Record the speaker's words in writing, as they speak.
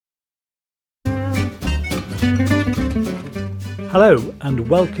Hello, and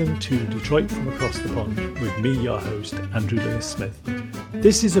welcome to Detroit from Across the Pond with me, your host, Andrew Lewis Smith.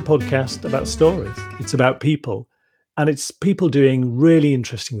 This is a podcast about stories. It's about people, and it's people doing really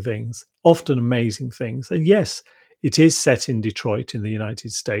interesting things, often amazing things. And yes, it is set in Detroit in the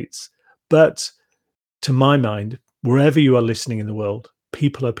United States, but to my mind, wherever you are listening in the world,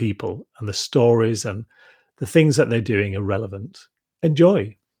 people are people, and the stories and the things that they're doing are relevant.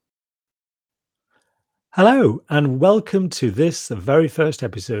 Enjoy. Hello, and welcome to this, the very first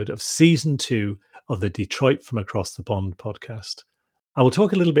episode of season 2 of the Detroit from Across the Pond podcast. I will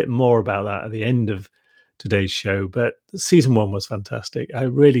talk a little bit more about that at the end of today's show, but season 1 was fantastic. I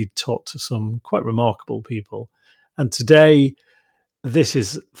really talked to some quite remarkable people. And today, this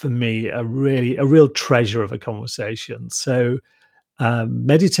is for me a real treasure of a conversation. So,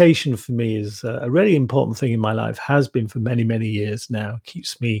 meditation for me is a really important thing in my life, has been for many, many years now.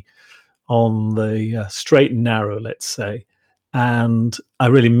 Keeps me on the straight and narrow, let's say, and I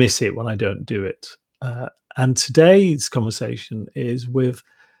really miss it when I don't do it. And today's conversation is with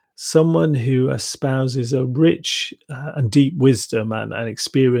someone who espouses a rich and deep wisdom and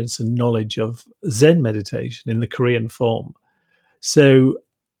experience and knowledge of Zen meditation in the Korean form. So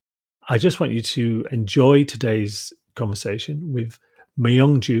I just want you to enjoy today's conversation with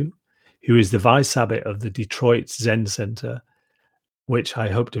Myung-Ju, who is the vice abbot of the Detroit Zen Center, which I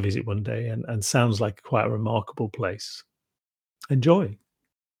hope to visit one day and sounds like quite a remarkable place. Enjoy.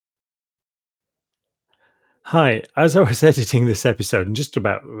 Hi, as I was editing this episode and just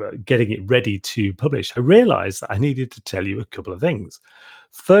about getting it ready to publish, I realized that I needed to tell you a couple of things.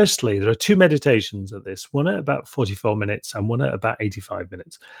 Firstly, there are 2 meditations at this, one at about 44 minutes and one at about 85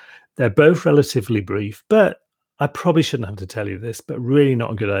 minutes. They're both relatively brief, but I probably shouldn't have to tell you this, but really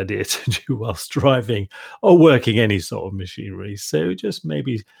not a good idea to do whilst driving or working any sort of machinery. So just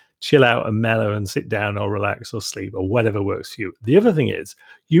maybe chill out and mellow and sit down or relax or sleep or whatever works for you. The other thing is,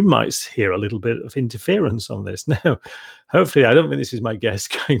 you might hear a little bit of interference on this. Now, hopefully, I don't think this is my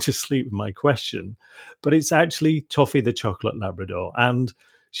guest going to sleep with my question, but it's actually Toffee the Chocolate Labrador. And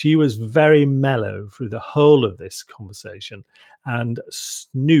she was very mellow through the whole of this conversation and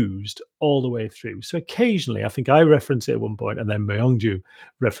snoozed all the way through. So occasionally, I think I reference it at one point and then Myung-Ju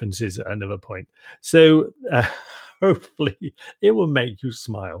references at another point. So hopefully it will make you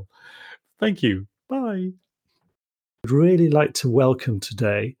smile. Thank you. Bye. I'd really like to welcome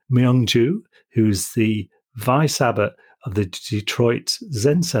today Myung-Ju, who's the vice abbot of the Detroit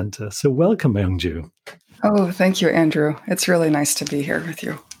Zen Center. So welcome, Myung-Ju. Oh, thank you, Andrew. It's really nice to be here with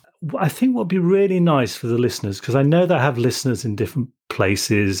you. I think what would be really nice for the listeners, because I know that I have listeners in different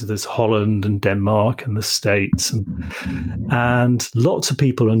places. There's Holland and Denmark and the States, and lots of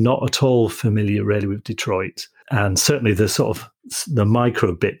people are not at all familiar really with Detroit. And certainly the sort of the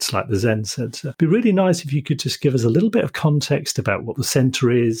micro bits like the Zen Center. It'd be really nice if you could just give us a little bit of context about what the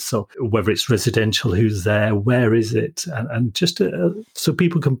center is, so whether it's residential, who's there, where is it, and just so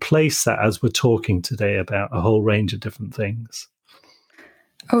people can place that as we're talking today about a whole range of different things.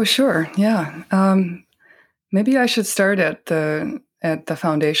 Oh, sure. Yeah. Maybe I should start at the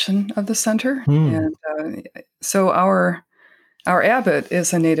foundation of the center. And so our abbot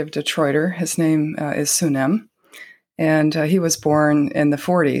is a native Detroiter. His name is Sunem. And he was born in the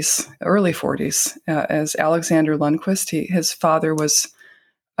 40s, early 40s, as Alexander Lundquist. His father was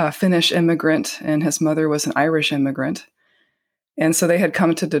a Finnish immigrant and his mother was an Irish immigrant. And so they had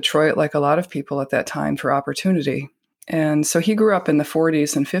come to Detroit, like a lot of people at that time, for opportunity. And so he grew up in the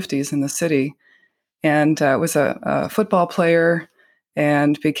 40s and 50s in the city and was a football player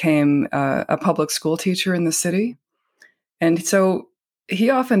and became a public school teacher in the city. And so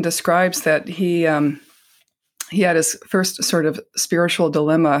he often describes that he had his first sort of spiritual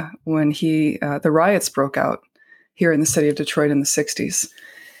dilemma when the riots broke out here in the city of Detroit in the 60s.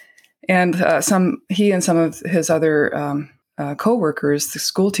 And he and some of his other co-workers, the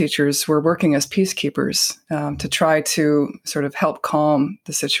school teachers, were working as peacekeepers to try to sort of help calm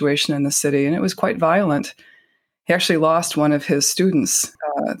the situation in the city. And it was quite violent. He actually lost one of his students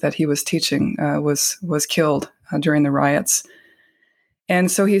that he was teaching, was killed during the riots. And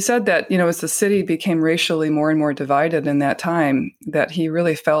so he said that, as the city became racially more and more divided in that time, that he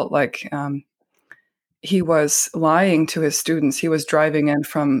really felt like he was lying to his students. He was driving in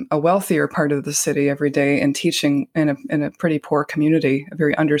from a wealthier part of the city every day and teaching in a pretty poor community, a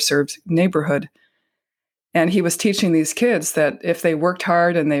very underserved neighborhood. And he was teaching these kids that if they worked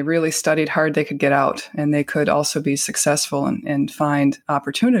hard and they really studied hard, they could get out and they could also be successful and find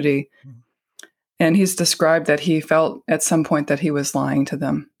opportunity. And he's described that he felt at some point that he was lying to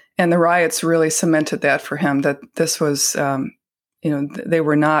them. And the riots really cemented that for him, that this was, they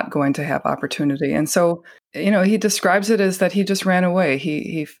were not going to have opportunity. And so he describes it as that he just ran away.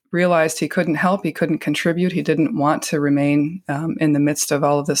 He realized he couldn't help, he couldn't contribute, he didn't want to remain in the midst of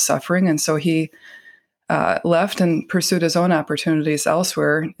all of this suffering, and so he left and pursued his own opportunities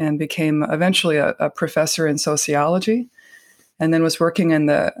elsewhere, and became eventually a professor in sociology, and then was working in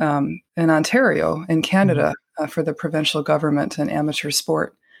Ontario in Canada for the provincial government and amateur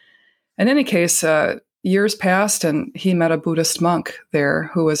sport. In any case, years passed, and he met a Buddhist monk there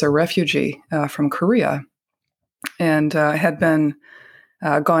who was a refugee from Korea, and had been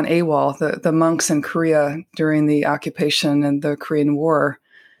gone AWOL. The monks in Korea during the occupation and the Korean War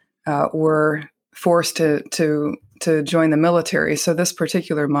were forced to join the military. So this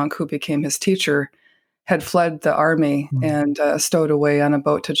particular monk, who became his teacher, had fled the army and stowed away on a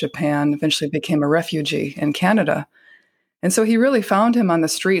boat to Japan, eventually became a refugee in Canada. And so he really found him on the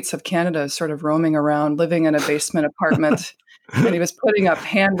streets of Canada, sort of roaming around, living in a basement apartment, and he was putting up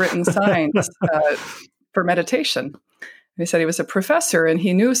handwritten signs for meditation. He said he was a professor, and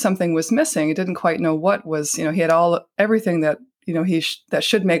he knew something was missing. He didn't quite know what was. He had everything that that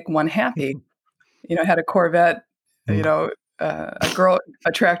should make one happy. Had a Corvette,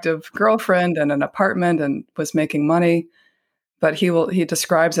 attractive girlfriend, and an apartment, and was making money. But he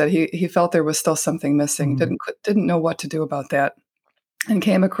describes that he felt there was still something missing. Didn't know what to do about that, and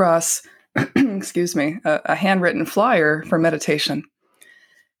came across, excuse me, a handwritten flyer for meditation,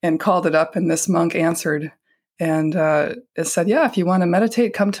 and called it up. And this monk answered, and it said, "Yeah, if you want to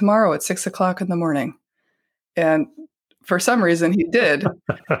meditate, come tomorrow at 6:00 in the morning." And for some reason, he did.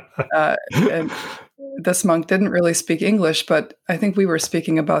 And this monk didn't really speak English, but I think we were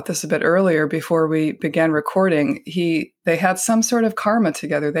speaking about this a bit earlier before we began recording. They had some sort of karma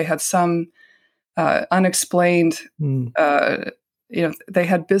together. They had some unexplained, they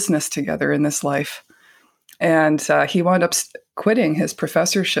had business together in this life. And he wound up quitting his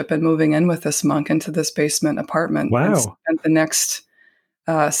professorship and moving in with this monk into this basement apartment. Wow. And spent the next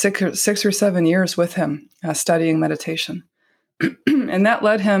 6 or 7 years with him, studying meditation. And that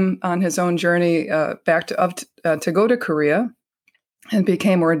led him on his own journey back to go to Korea, and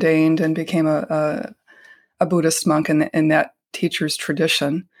became ordained and became a Buddhist monk in that teacher's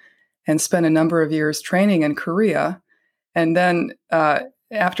tradition, and spent a number of years training in Korea. And then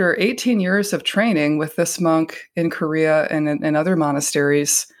after 18 years of training with this monk in Korea and in other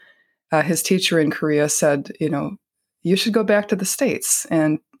monasteries, his teacher in Korea said, you should go back to the States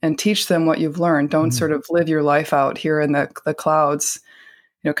and teach them what you've learned. Don't sort of live your life out here in the clouds,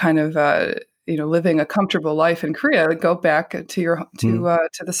 living a comfortable life in Korea. Go back to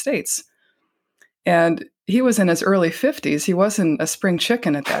the States. And he was in his early 50s. He wasn't a spring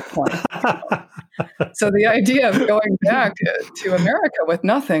chicken at that point. So the idea of going back to America with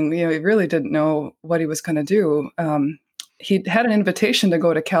nothing, he really didn't know what he was going to do. He had an invitation to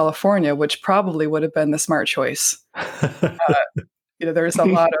go to California, which probably would have been the smart choice. There's a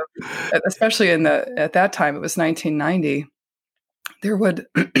lot of, especially at that time, it was 1990, there would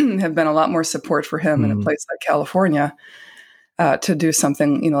have been a lot more support for him in a place like California to do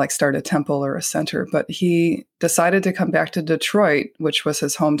something, like start a temple or a center. But he decided to come back to Detroit, which was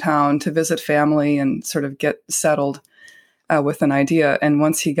his hometown, to visit family and sort of get settled with an idea. And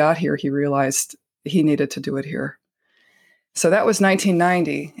once he got here, he realized he needed to do it here. So that was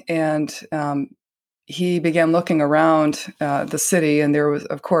 1990. And he began looking around the city, and there was,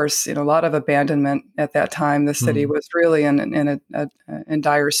 of course, a lot of abandonment at that time. The city was really in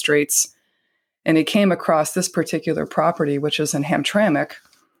dire straits. And he came across this particular property, which is in Hamtramck.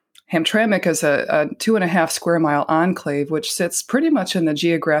 Hamtramck is a 2.5 square mile enclave, which sits pretty much in the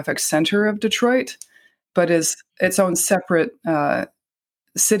geographic center of Detroit, but is its own separate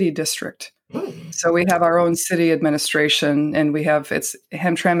city district. So we have our own city administration, and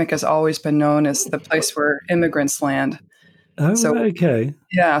Hamtramck has always been known as the place where immigrants land. Oh, so, okay.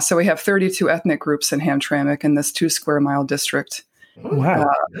 Yeah, so we have 32 ethnic groups in Hamtramck in this 2 square mile district. Wow.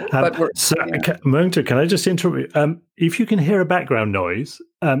 Moanta, can I just interrupt you? If you can hear a background noise,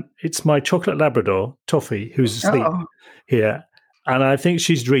 it's my chocolate Labrador, Toffee, who's asleep here. And I think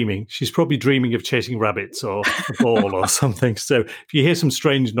she's dreaming. She's probably dreaming of chasing rabbits or a ball or something. So if you hear some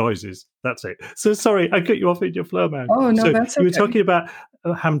strange noises, that's it. So sorry, I cut you off in your flow, man. Oh, no, so that's okay. You were talking about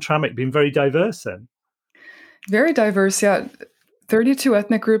Hamtramck being very diverse then. Very diverse, yeah. 32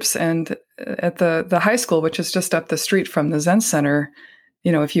 ethnic groups. And at the high school, which is just up the street from the Zen Center,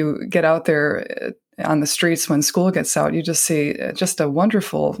 if you get out there on the streets when school gets out, you just see just a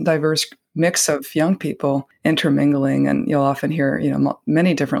wonderful, diverse mix of young people intermingling, and you'll often hear,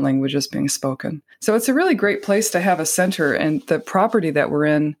 many different languages being spoken. So it's a really great place to have a center. And the property that we're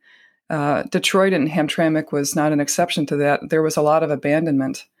in, Detroit and Hamtramck was not an exception to that. There was a lot of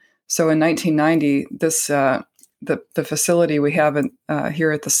abandonment. So in 1990, the facility we have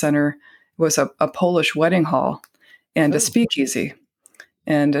here at the center was a Polish wedding hall and a speakeasy.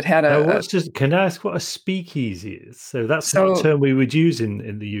 And it had now, can I ask what a speakeasy is? So that's not a term we would use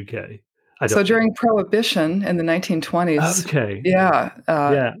in the UK. So during Prohibition in the 1920s, okay,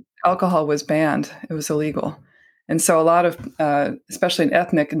 alcohol was banned. It was illegal. And so a lot of, especially in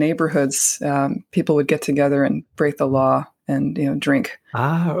ethnic neighborhoods, people would get together and break the law and drink.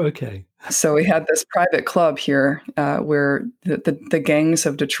 Okay. So we had this private club here where the gangs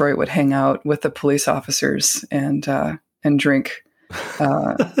of Detroit would hang out with the police officers and drink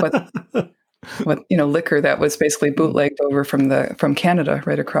with liquor that was basically bootlegged over from Canada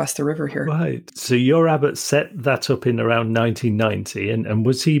right across the river here. Right. So your abbot set that up in around 1990, and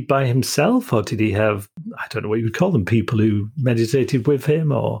was he by himself, or did he have, I don't know what you would call them, people who meditated with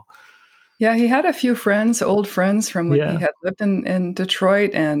him, or? Yeah, he had a few friends, old friends from when he had lived in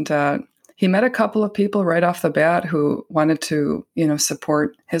Detroit, and he met a couple of people right off the bat who wanted to,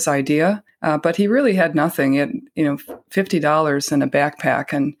 support his idea, but he really had nothing. He had, $50 in a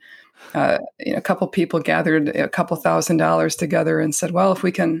backpack, and a couple people gathered a couple $1,000s together and said, well, if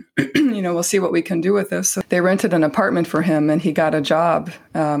we can, we'll see what we can do with this. So they rented an apartment for him, and he got a job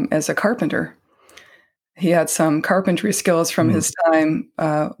as a carpenter. He had some carpentry skills from his time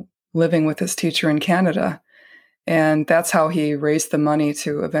living with his teacher in Canada. And that's how he raised the money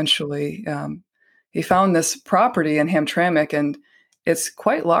to eventually, he found this property in Hamtramck, and it's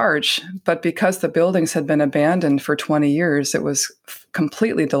quite large, but because the buildings had been abandoned for 20 years, it was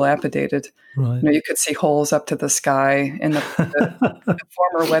completely dilapidated. Right. You could see holes up to the sky in the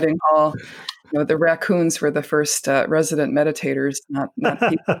former wedding hall. The raccoons were the first resident meditators, not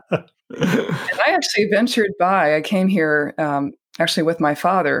people. And I actually ventured by. I came here actually with my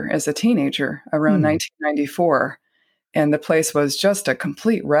father as a teenager around 1994. And the place was just a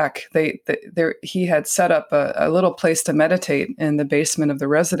complete wreck. He had set up a little place to meditate in the basement of the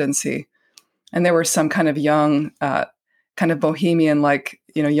residency. And there were some kind of young, kind of bohemian,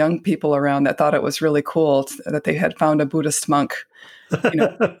 young people around that thought it was really cool that they had found a Buddhist monk,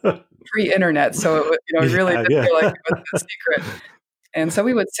 pre-internet. So it really did feel like it was a secret. And so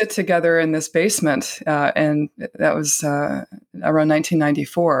we would sit together in this basement, and that was around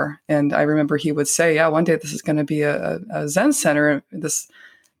 1994. And I remember he would say, yeah, one day this is going to be a Zen center. This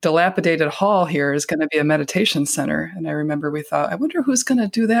dilapidated hall here is going to be a meditation center. And I remember we thought, I wonder who's going to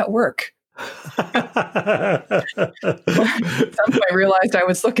do that work. At some point I realized I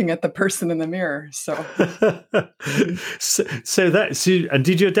was looking at the person in the mirror. And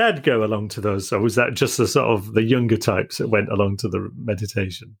did your dad go along to those, or was that just the sort of the younger types that went along to the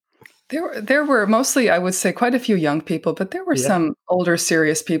meditation? There were mostly, I would say, quite a few young people, but there were some older,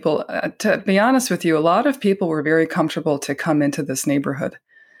 serious people. To be honest with you, a lot of people were very comfortable to come into this neighborhood.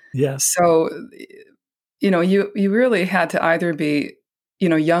 Yeah. So, you really had to either be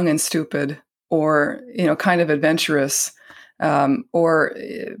young and stupid, or, kind of adventurous, or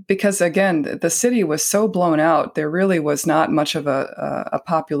because, again, the city was so blown out, there really was not much of a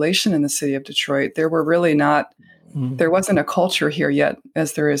population in the city of Detroit. There were really not, there wasn't a culture here yet,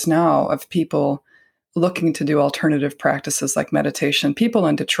 as there is now, of people looking to do alternative practices like meditation. People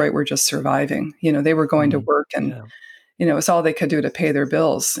in Detroit were just surviving. They were going to work, and, it was all they could do to pay their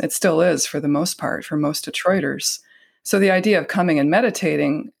bills. It still is for the most part, for most Detroiters. So the idea of coming and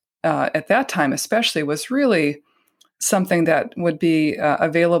meditating at that time especially was really something that would be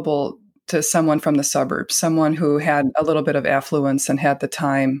available to someone from the suburbs, someone who had a little bit of affluence and had the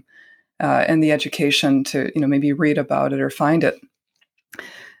time and the education to maybe read about it or find it.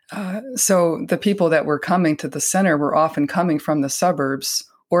 So the people that were coming to the center were often coming from the suburbs,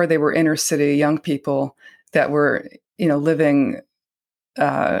 or they were inner city young people that were living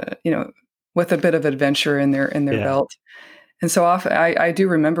with a bit of adventure in their belt. And so often, I do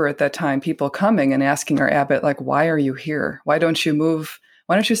remember at that time people coming and asking our abbot, like, why are you here? Why don't you move?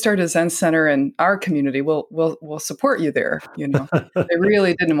 Why don't you start a Zen center in our community? We'll support you there. They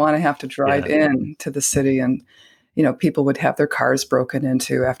really didn't want to have to drive in to the city, and people would have their cars broken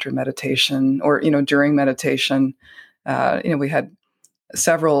into after meditation, or during meditation. We had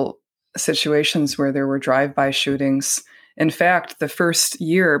several situations where there were drive-by shootings. In fact, the first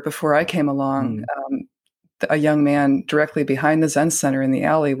year before I came along, a young man directly behind the Zen Center in the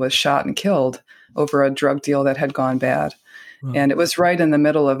alley was shot and killed over a drug deal that had gone bad. Right. And it was right in the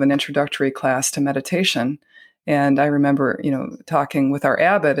middle of an introductory class to meditation. And I remember, talking with our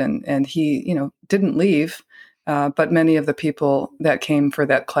abbot, and he, didn't leave, but many of the people that came for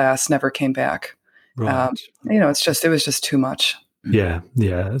that class never came back. Right. It was just too much. Yeah,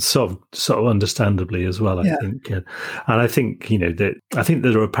 sort of understandably as well, I Yeah, think, and I think that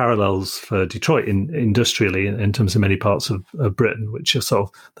there are parallels for Detroit industrially in terms of many parts of Britain, which are sort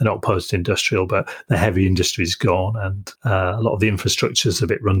of they're not post-industrial, but the heavy industry's gone, and a lot of the infrastructure's a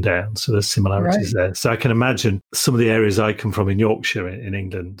bit run down. So there's similarities there. So I can imagine some of the areas I come from in Yorkshire, in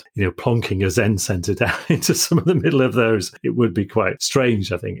England, plonking a Zen centre down into some of the middle of those, it would be quite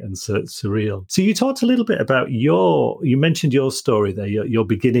strange, I think, and surreal. So you talked a little bit about you mentioned your story there, your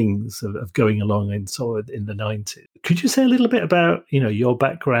beginnings of going along in the 90s. Could you say a little bit about your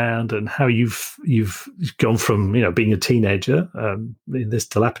background and how you've gone from being a teenager in this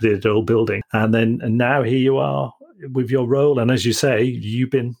dilapidated old building, and now here you are with your role, and as you say,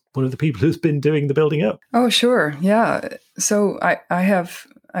 you've been one of the people who's been doing the building up. Oh, sure, yeah. So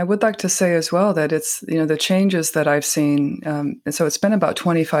I would like to say as well that it's the changes that I've seen. And so it's been about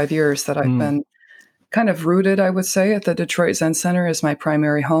 25 years that I've been kind of rooted, I would say, at the Detroit Zen Center as my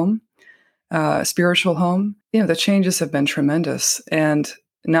primary home, spiritual home. The changes have been tremendous. And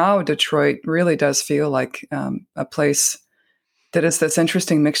now Detroit really does feel like a place that is this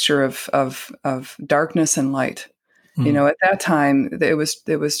interesting mixture of darkness and light. At that time, it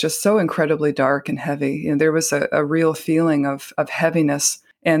was just so incredibly dark and heavy. There was a real feeling of heaviness,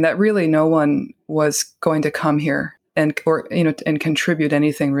 and that really no one was going to come here and contribute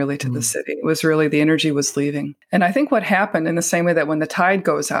anything really to the city. It was really the energy was leaving. And I think what happened, in the same way that when the tide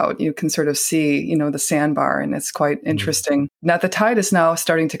goes out, you can sort of see, the sandbar, and it's quite interesting. Now the tide is now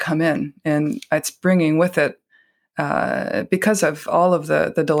starting to come in, and it's bringing with it, because of all of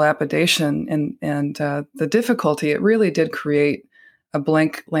the dilapidation and the difficulty, it really did create a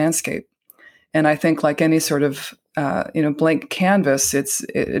blank landscape. And I think, like any sort of blank canvas, it's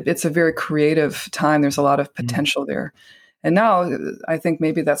a very creative time. There's a lot of potential there. And now I think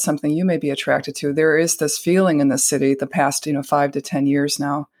maybe that's something you may be attracted to. There is this feeling in the city the past 5 to 10 years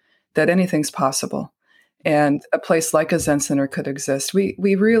now that anything's possible, and a place like a Zen Center could exist. We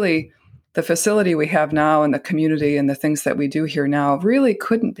really, the facility we have now and the community and the things that we do here now really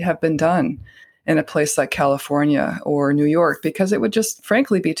couldn't have been done in a place like California or New York, because it would just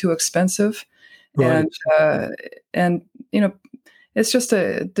frankly be too expensive. Right. And it's just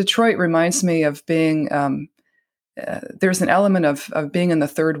Detroit reminds me of being, there's an element of being in the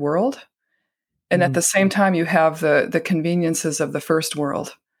third world. And at the same time, you have the conveniences of the first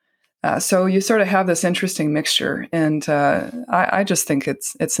world. So you sort of have this interesting mixture. And I just think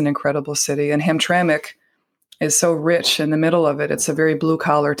it's an incredible city. And Hamtramck is so rich in the middle of it. It's a very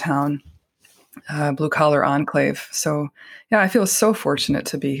blue-collar town, blue-collar enclave. So, yeah, I feel so fortunate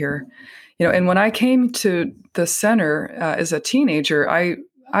to be here. And when I came to the center as a teenager,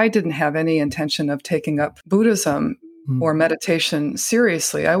 I didn't have any intention of taking up Buddhism or meditation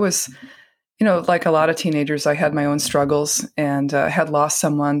seriously. I was, like a lot of teenagers, I had my own struggles and had lost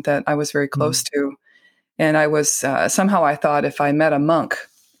someone that I was very close to. And I was, somehow I thought if I met a monk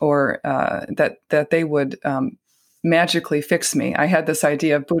or that they would magically fix me. I had this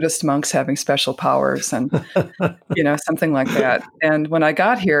idea of Buddhist monks having special powers and, something like that. And when I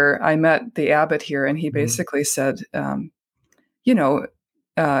got here, I met the abbot here, and he basically said,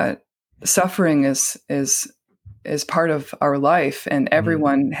 suffering is part of our life, and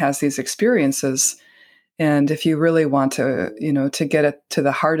everyone has these experiences. And if you really want to, to get to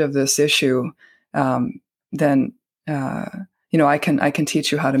the heart of this issue, then, I can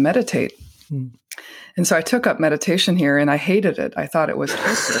teach you how to meditate. And so I took up meditation here, and I hated it. I thought it was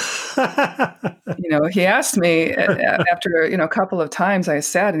torture. He asked me after, a couple of times I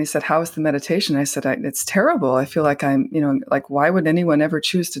sat, and he said, "How is the meditation?" I said, "It's terrible. I feel like I'm, like, why would anyone ever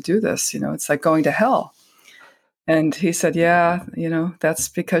choose to do this? It's like going to hell." And he said, "Yeah, that's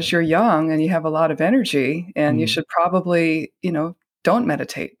because you're young and you have a lot of energy, and you should probably, don't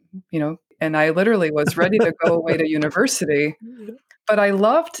meditate, And I literally was ready to go away to university. But I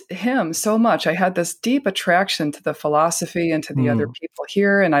loved him so much. I had this deep attraction to the philosophy and to the other people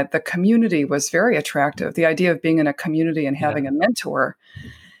here. And the community was very attractive. The idea of being in a community and having a mentor.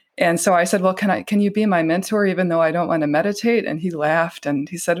 And so I said, "Well, can you be my mentor even though I don't want to meditate?" And he laughed and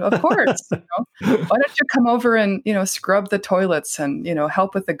he said, "Of course. Why don't you come over and, scrub the toilets and,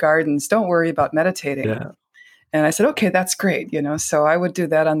 help with the gardens? Don't worry about meditating." Yeah. And I said, "Okay, that's great." So I would do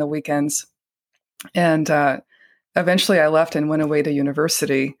that on the weekends. And, eventually I left and went away to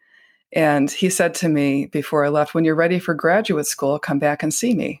university. And he said to me before I left, "When you're ready for graduate school, come back and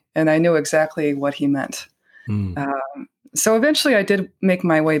see me." And I knew exactly what he meant. So eventually I did make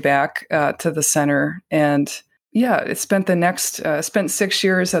my way back to the center. And it spent 6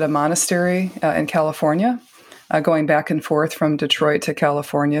 years at a monastery in California, going back and forth from Detroit to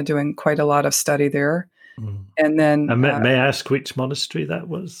California, doing quite a lot of study there. And then, And may I ask which monastery that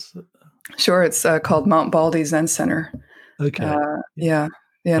was? sure, it's called Mount Baldy Zen Center. Okay. Yeah.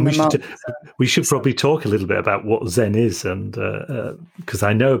 Yeah, And in the mountains. we should probably talk a little bit about what Zen is, and because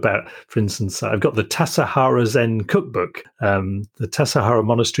I know about, for instance, I've got the Tassajara Zen cookbook, the Tassajara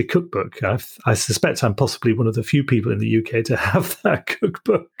Monastery cookbook. I suspect I'm possibly one of the few people in the UK to have that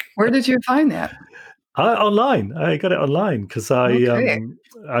cookbook. Where did you find that? Online. I got it online because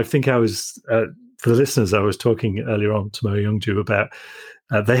I think I was for the listeners. I was talking earlier on to Mary Youngju about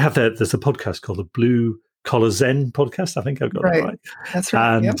there's a podcast called the Blue Collar Zen podcast. I think I've got that right. That's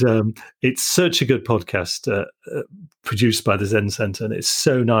right. And it's such a good podcast produced by the Zen Center, and it's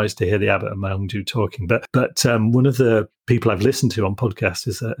so nice to hear the abbot and Myungju talking. But one of the people I've listened to on podcasts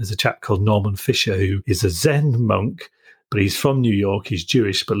is a chap called Norman Fisher, who is a Zen monk, but he's from New York. He's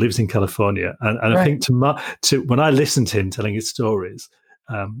Jewish, but lives in California. And I think when I listen to him telling his stories,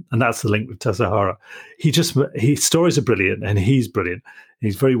 and that's the link with Tassajara, his stories are brilliant, and he's brilliant.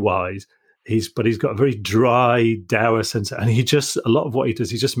 He's very wise. But he's got a very dry, dour sense, and a lot of what he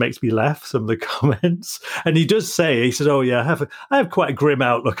does, he just makes me laugh. Some of the comments, and he does say, he said, "Oh yeah, I have quite a grim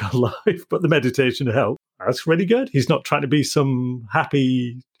outlook on life, but the meditation helped." That's really good. He's not trying to be some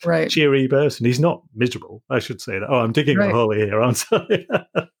happy, cheery person. He's not miserable. I should say that. Oh, I'm digging a hole here, aren't I?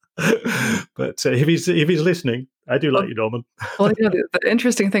 But if he's listening, I do like you, Norman. Well, the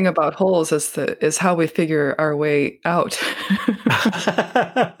interesting thing about holes is how we figure our way out.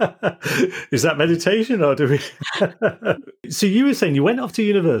 Is that meditation, or do we? So you were saying you went off to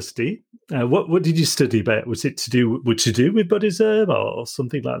university. What did you study about? Was it to do with Buddhism or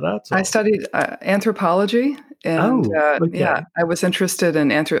something like that? Or? I studied anthropology, and I was interested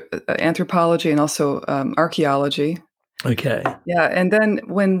in anthropology and also archaeology. Okay. Yeah, and then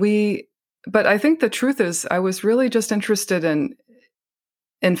but I think the truth is, I was really just interested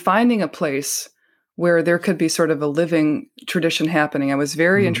in finding a place where there could be sort of a living tradition happening. I was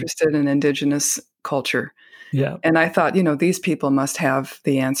very interested in indigenous culture. Yeah. And I thought, these people must have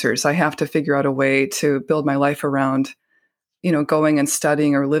the answers. I have to figure out a way to build my life around, going and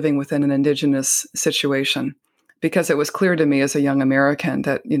studying or living within an indigenous situation. Because it was clear to me as a young American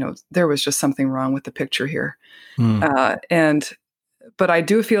that, there was just something wrong with the picture here. But I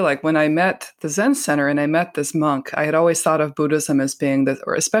do feel like when I met the Zen Center and I met this monk, I had always thought of Buddhism as being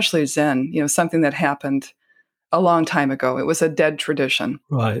or especially Zen, something that happened a long time ago. It was a dead tradition.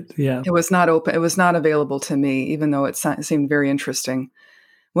 Right. Yeah. It was not open. It was not available to me, even though it seemed very interesting.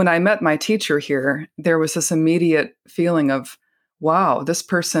 When I met my teacher here, there was this immediate feeling of, wow, this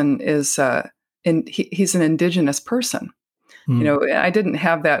person is, he's an indigenous person. I didn't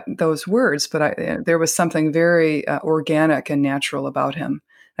have those words, but there was something very organic and natural about him.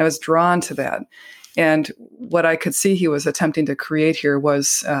 I was drawn to that. And what I could see he was attempting to create here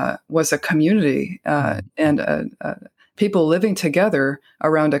was a community and people living together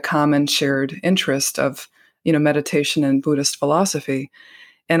around a common shared interest of, meditation and Buddhist philosophy.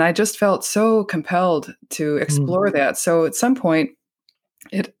 And I just felt so compelled to explore that. So at some point,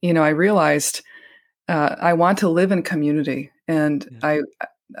 I realized I want to live in community, and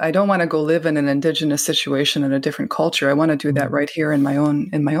I don't want to go live in an indigenous situation in a different culture. I want to do that right here in my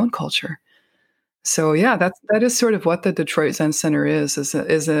own culture. So that is sort of what the Detroit Zen Center is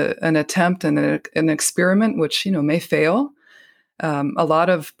an attempt and an experiment, which may fail. A lot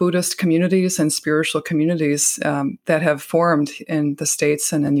of Buddhist communities and spiritual communities that have formed in the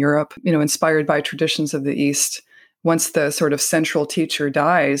States and in Europe, inspired by traditions of the East, once the sort of central teacher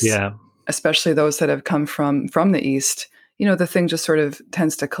dies. Yeah. Especially those that have come from the East, the thing just sort of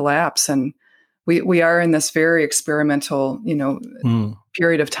tends to collapse. And we are in this very experimental,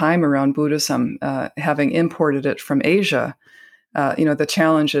 period of time around Buddhism, having imported it from Asia. The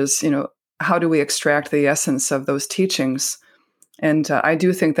challenge is, how do we extract the essence of those teachings? And I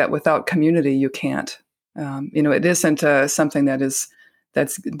do think that without community, you can't. It isn't something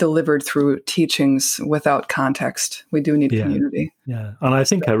that's delivered through teachings without context. We do need community. Yeah, and I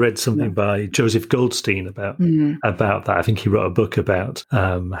think I read something by Joseph Goldstein about that. I think he wrote a book about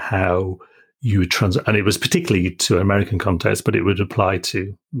how you would and it was particularly to an American context, but it would apply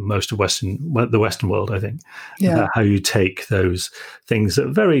to most of the Western world, I think. About how you take those things that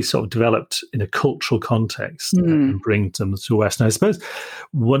are very sort of developed in a cultural context and bring them to West. And I suppose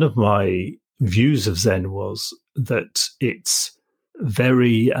one of my views of Zen was that it's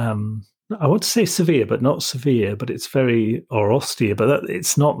very, I want to say severe, but not severe, but it's very, or austere, but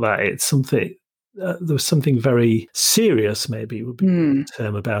it's not that. It's something, there was something very serious, maybe would be the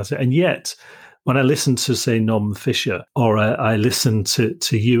term about it. And yet, when I listen to, say, Norman Fisher, or I listen to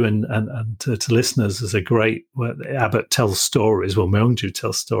you and to listeners, there's a great, well, Abbott tells stories. Well, Myungju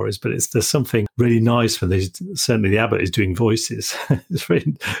tells stories, but there's something really nice when certainly the Abbott is doing voices. It's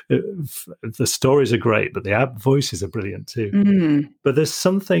really, the stories are great, but the Abbott voices are brilliant too. Mm. But there's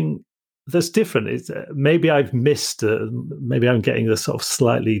something that's different. Maybe I've missed, maybe I'm getting the sort of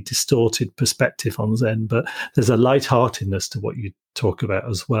slightly distorted perspective on Zen, but there's a lightheartedness to what you talk about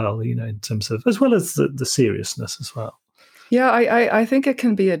as well, in terms of, as well as the seriousness as well. Yeah, I think it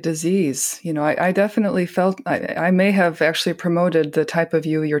can be a disease. I definitely felt I may have actually promoted the type of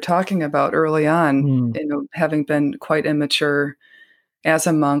you you're talking about early on, having been quite immature as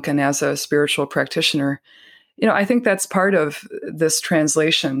a monk and as a spiritual practitioner. I think that's part of this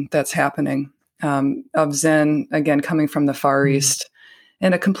translation that's happening of Zen, again, coming from the Far East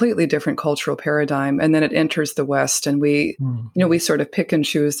and a completely different cultural paradigm. And then it enters the West, and we sort of pick and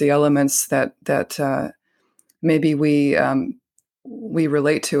choose the elements that maybe we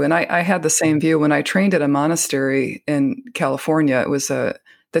relate to. And I had the same view when I trained at a monastery in California. It was the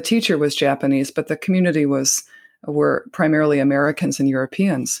teacher was Japanese, but the community were primarily Americans and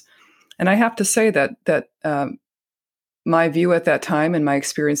Europeans. And I have to say that my view at that time and my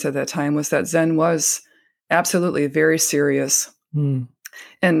experience at that time was that Zen was absolutely very serious.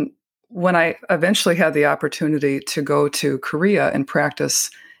 And when I eventually had the opportunity to go to Korea and practice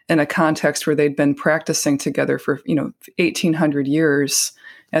in a context where they'd been practicing together for 1,800 years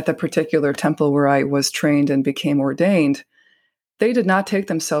at the particular temple where I was trained and became ordained, they did not take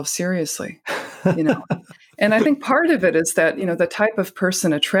themselves seriously. And I think part of it is that, the type of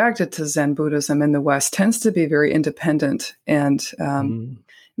person attracted to Zen Buddhism in the West tends to be very independent, and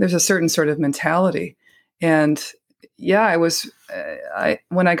there's a certain sort of mentality. And yeah,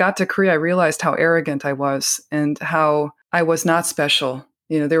 when I got to Korea, I realized how arrogant I was and how I was not special.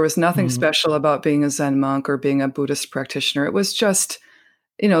 There was nothing special about being a Zen monk or being a Buddhist practitioner. It was just,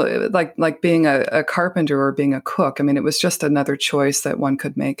 like being a carpenter or being a cook. I mean, it was just another choice that one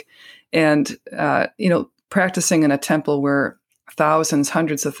could make. And, practicing in a temple where thousands,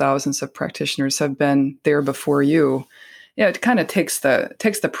 hundreds of thousands of practitioners have been there before you, it kind of takes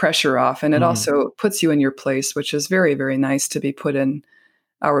the pressure off, and it also puts you in your place, which is very, very nice to be put in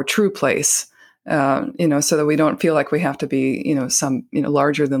our true place, so that we don't feel like we have to be, some,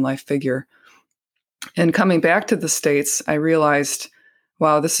 larger than life figure. And coming back to the States, I realized,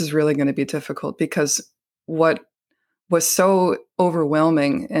 wow, this is really going to be difficult, because what was so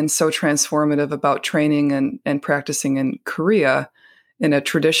overwhelming and so transformative about training and practicing in Korea in a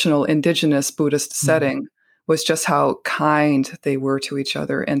traditional indigenous Buddhist setting was just how kind they were to each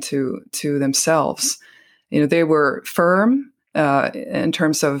other and to themselves. They were firm in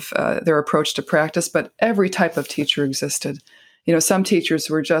terms of their approach to practice, but every type of teacher existed. Some teachers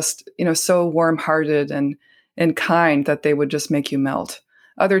were just, so warm-hearted and kind that they would just make you melt.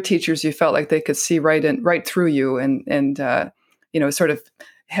 Other teachers, you felt like they could see right through you and sort of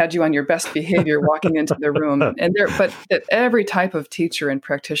had you on your best behavior walking into the room. But every type of teacher and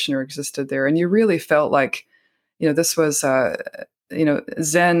practitioner existed there, and you really felt like, this was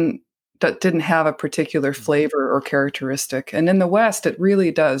Zen that didn't have a particular flavor or characteristic. And in the West, it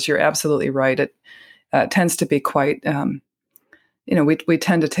really does. You're absolutely right. It tends to be quite. We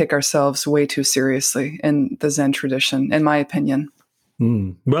tend to take ourselves way too seriously in the Zen tradition, in my opinion.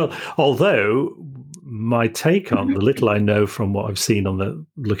 Well, although my take on the little I know from what I've seen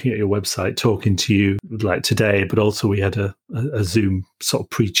looking at your website, talking to you like today, but also we had a Zoom sort of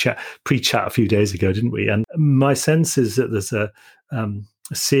pre-chat a few days ago, didn't we? And my sense is that there's a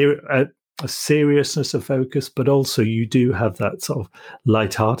seriousness of focus, but also you do have that sort of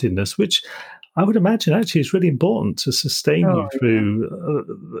lightheartedness, which I would imagine actually is really important to sustain you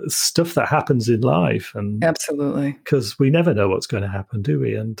through stuff that happens in life. And absolutely. Because we never know what's going to happen, do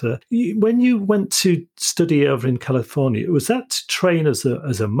we? And when you went to study over in California, was that to train as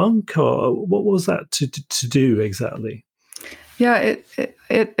a monk, or what was that to do exactly? Yeah,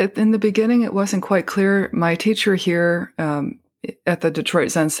 it in the beginning, it wasn't quite clear. My teacher here at the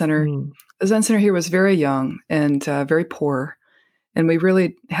Detroit Zen Center, the Zen Center here was very young and very poor. And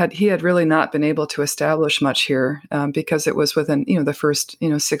he had really not been able to establish much here because it was within, the first,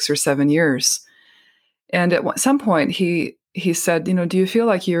 6 or 7 years. And at some point he said, do you feel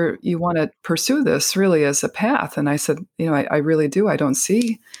like you want to pursue this really as a path? And I said, I really do. I don't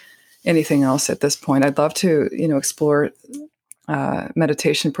see anything else at this point. I'd love to, explore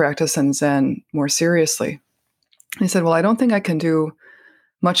meditation practice and Zen more seriously. And he said, well, I don't think I can do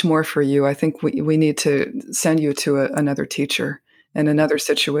much more for you. I think we need to send you to another teacher in another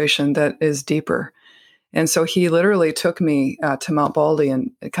situation that is deeper. And so he literally took me to Mount Baldy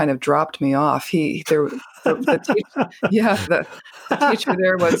and kind of dropped me off. The teacher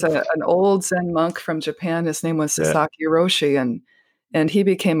there was an old Zen monk from Japan. His name was Sasaki Roshi, and he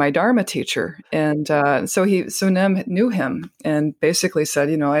became my Dharma teacher. And so Nem knew him and basically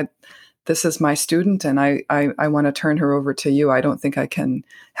said, this is my student, and I want to turn her over to you. I don't think I can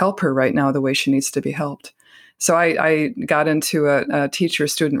help her right now the way she needs to be helped. So I got into a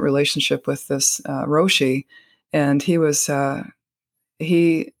teacher-student relationship with this Roshi, and he was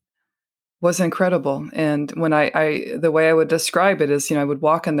incredible. And when the way I would describe it is, I would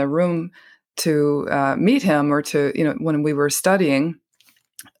walk in the room to meet him, or to, when we were studying,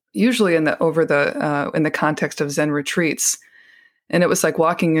 usually in the context of Zen retreats, and it was like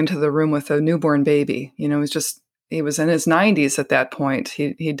walking into the room with a newborn baby. He was in his 90s at that point.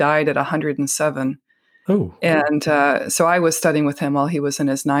 He died at 107. Oh, and so I was studying with him while he was in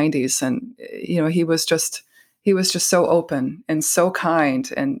his 90s, and he was just so open and so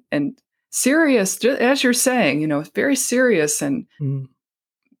kind and serious, as you're saying, very serious, and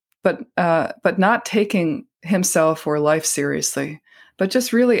but not taking himself or life seriously, but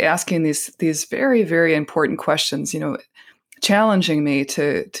just really asking these very, very important questions. Challenging me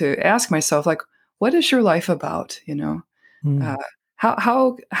to ask myself, like, what is your life about?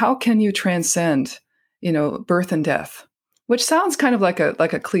 How can you transcend birth and death, which sounds kind of like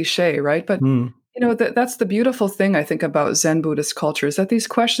a cliche, right? But that's the beautiful thing, I think, about Zen Buddhist culture, is that these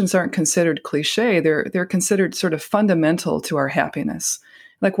questions aren't considered cliche. They're considered sort of fundamental to our happiness.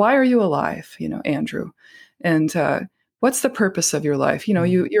 Like, why are you alive, Andrew? And what's the purpose of your life?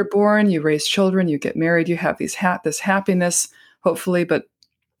 You're born, you raise children, you get married, you have this happiness, hopefully, but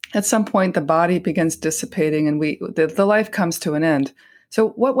at some point the body begins dissipating, and the life comes to an end. So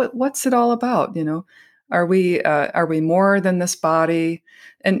what's it all about? Are we more than this body?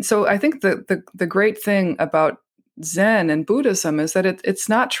 And so I think the great thing about Zen and Buddhism is that it's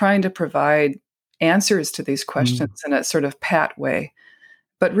not trying to provide answers to these questions in a sort of pat way,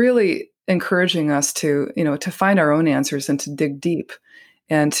 but really encouraging us to find our own answers and to dig deep,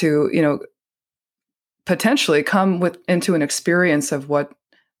 and to potentially come into an experience of what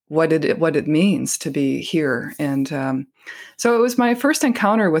it means to be here. And so it was my first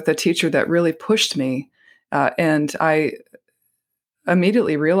encounter with a teacher that really pushed me. And I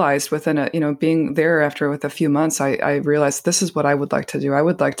immediately realized within being there with a few months, I realized this is what I would like to do. I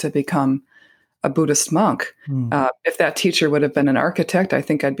would like to become a Buddhist monk. If that teacher would have been an architect, I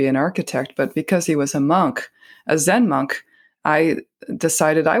think I'd be an architect. But because he was a monk, a Zen monk, I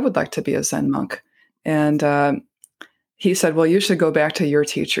decided I would like to be a Zen monk. And he said, well, you should go back to your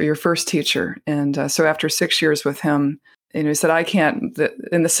teacher, your first teacher. And so after 6 years with him, he said, I can't,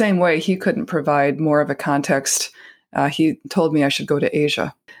 in the same way he couldn't provide more of a context, he told me I should go to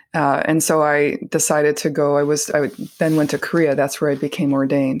Asia. And so I decided to go. I then went to Korea. That's where I became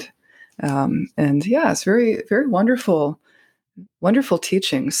ordained. And yeah, it's very, very wonderful, wonderful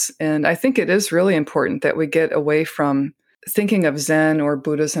teachings. And I think it is really important that we get away from thinking of Zen or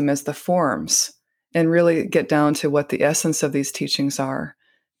Buddhism as the forms, and really get down to what the essence of these teachings are,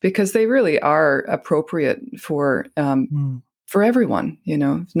 because they really are appropriate for everyone,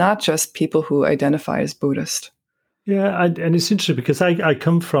 not just people who identify as Buddhist. Yeah, and it's interesting because I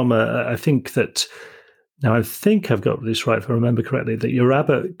come from I think that, now I think I've got this right if I remember correctly, that your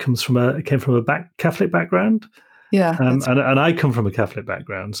abbot came from a Catholic background. Yeah, and I come from a Catholic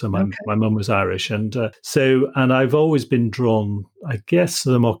background, so my mum was Irish, and I've always been drawn, I guess,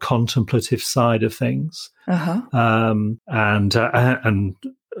 to the more contemplative side of things. And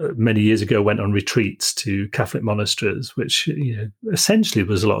many years ago went on retreats to Catholic monasteries, which essentially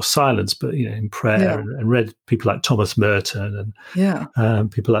was a lot of silence, but in prayer, and read people like Thomas Merton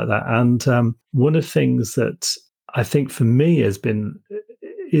and people like that. And one of the things that I think for me is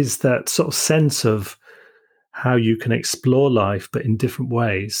that sort of sense of how you can explore life, but in different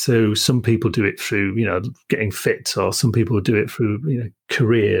ways. So some people do it through, getting fit, or some people do it through,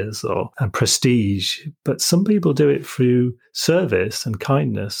 careers and prestige, but some people do it through service and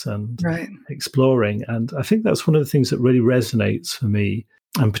kindness and exploring. And I think that's one of the things that really resonates for me,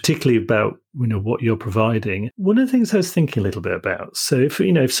 and particularly about, what you're providing. One of the things I was thinking a little bit about, so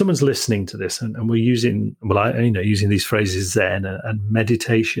if someone's listening to this and we're using these phrases, Zen and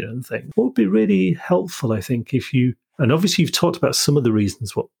meditation and things, what would be really helpful, I think, and obviously you've talked about some of the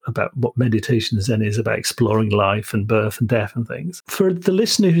reasons about what meditation Zen is, about exploring life and birth and death and things. For the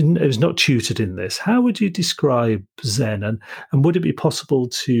listener who's not tutored in this, how would you describe Zen, and would it be possible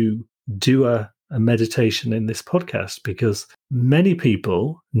to do a meditation in this podcast? Because many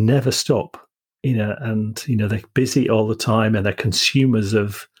people never stop, and they're busy all the time, and they're consumers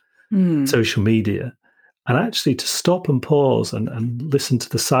of social media. And actually to stop and pause and listen to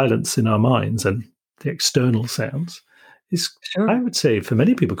the silence in our minds and the external sounds is, I Sure. would say, for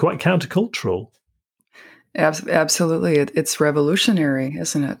many people, quite countercultural. Absolutely. It's revolutionary,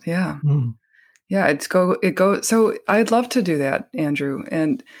 isn't it? Yeah. Mm. Yeah. It go. So I'd love to do that, Andrew.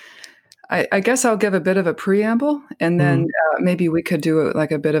 And I guess I'll give a bit of a preamble, and then Mm. maybe we could do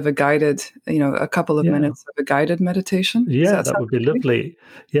like a bit of a guided, a couple of Yeah. minutes of a guided meditation. Does Yeah, that that sound would be okay? lovely.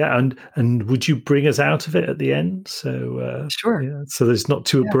 Yeah, and would you bring us out of it at the end? So Sure. yeah, so there's not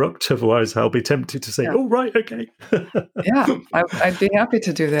too Yeah. abrupt. Otherwise, I'll be tempted to say, Yeah. "Oh, right, okay." Yeah. I'd be happy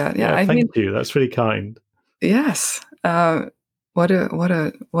to do that. Yeah. Yeah, I mean, thank you. That's really kind. yes. What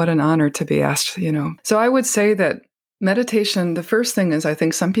an honor to be asked. So I would say that meditation. The first thing is, I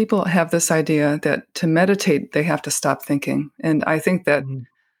think some people have this idea that to meditate they have to stop thinking, and I think that Mm,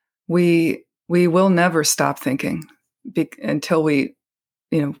 we will never stop thinking until we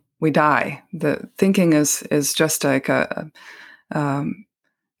die. The thinking is just like um,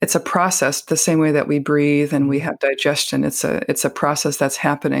 it's a process, the same way that we breathe and we mm, have digestion. It's a process that's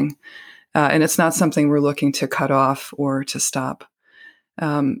happening, and it's not something we're looking to cut off or to stop.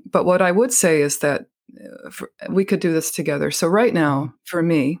 But what I would say is that we could do this together. So right mm, now, for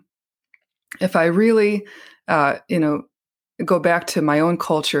me, if I really, uh, you know, go back to my own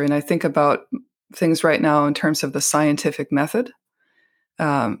culture and I think about things right now in terms of the scientific method.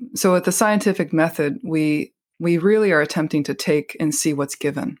 So with the scientific method, we really are attempting to take and see what's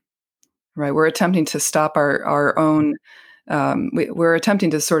given. Right, we're attempting to stop our own. We're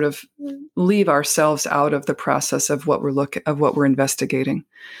attempting to sort of leave ourselves out of the process of what we're investigating.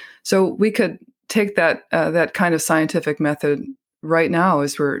 So we could take that kind of scientific method right now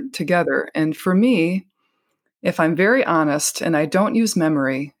as we're together. And for me, if I'm very honest, and I don't use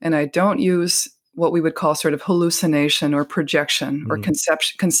memory, and I don't use what we would call sort of hallucination or projection or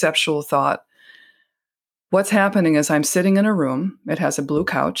mm, conceptual thought, what's happening is I'm sitting in a room. It has a blue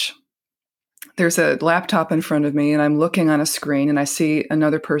couch. There's a laptop in front of me, and I'm looking on a screen, and I see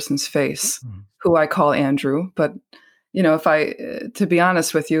another person's face, mm. who I call Andrew. But if to be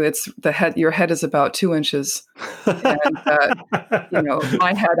honest with you, it's the head. Your head is about 2 inches, and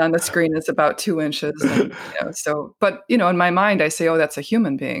my head on the screen is about 2 inches, and so. But in my mind, I say, "Oh, that's a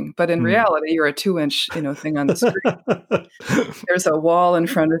human being," but in Mm. reality, you're a 2 inch, thing on the screen. There's a wall in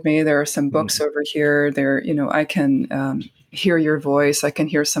front of me. There are some books Mm, over here. I can hear your voice. I can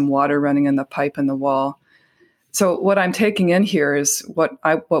hear some water running in the pipe in the wall. So what I'm taking in here is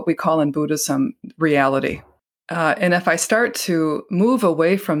what we call in Buddhism reality. And if I start to move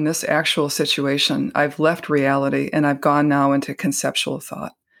away from this actual situation, I've left reality and I've gone now into conceptual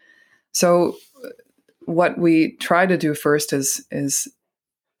thought. So what we try to do first is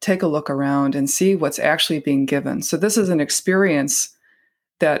take a look around and see what's actually being given. So this is an experience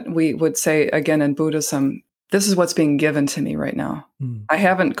that we would say again in Buddhism, this is what's being given to me right now. mm, I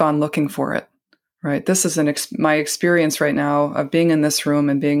haven't gone looking for it, right? This is my experience right now of being in this room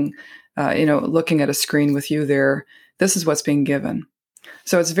and being, looking at a screen with you there. This is what's being given.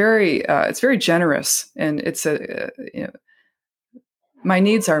 So it's very generous, and my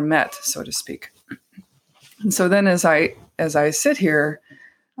needs are met, so to speak. And so then, as I sit here,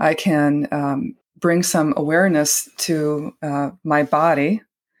 I can bring some awareness to my body.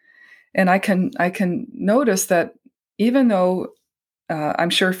 And I can notice that even though I'm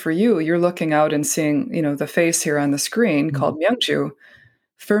sure for you, you're looking out and seeing, the face here on the screen mm, called Myungju.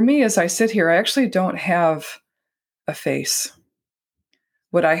 For me, as I sit here, I actually don't have a face.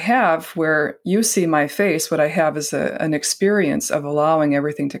 What I have, where you see my face, what I have is an experience of allowing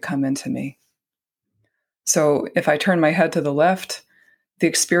everything to come into me. So if I turn my head to the left, the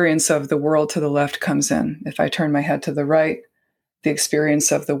experience of the world to the left comes in. If I turn my head to the right, the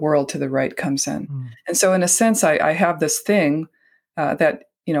experience of the world to the right comes in. mm, And so, in a sense, I have this thing that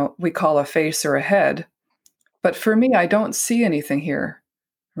we call a face or a head. But for me, I don't see anything here,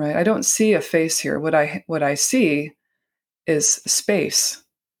 right? I don't see a face here. What I see is space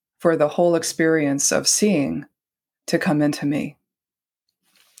for the whole experience of seeing to come into me.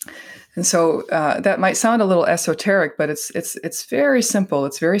 And so that might sound a little esoteric, but it's very simple.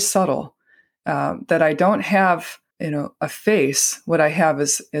 It's very subtle. That I don't have a face. What I have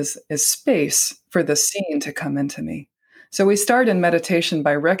is space for the scene to come into me. So we start in meditation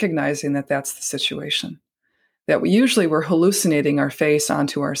by recognizing that that's the situation. That we're hallucinating our face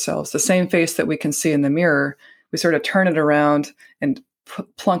onto ourselves, the same face that we can see in the mirror. We sort of turn it around and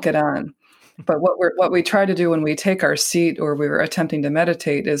plunk it on. But what we try to do when we take our seat or we're attempting to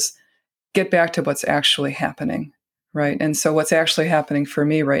meditate is get back to what's actually happening, right? And so what's actually happening for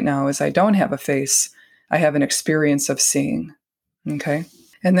me right now is I don't have a face. I have an experience of seeing. Okay.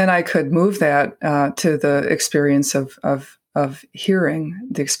 And then I could move that to the experience of hearing,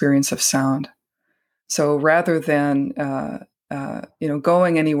 the experience of sound. So rather than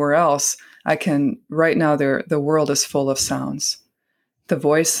going anywhere else, I can right now. The world is full of sounds.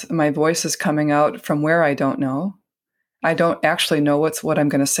 My voice is coming out from where I don't know. I don't actually know what I'm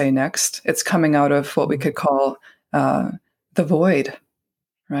going to say next. It's coming out of what we could call the void,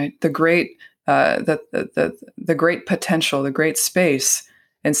 right? The great the great potential, the great space,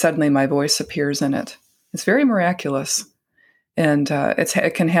 and suddenly my voice appears in it. It's very miraculous, and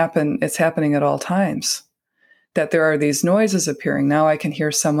it can happen. It's happening at all times. That there are these noises appearing. Now I can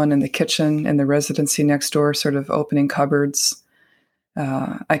hear someone in the kitchen in the residency next door, sort of opening cupboards.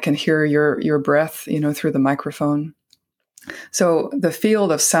 I can hear your breath, through the microphone. So the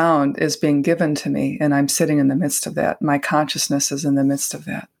field of sound is being given to me, and I'm sitting in the midst of that. My consciousness is in the midst of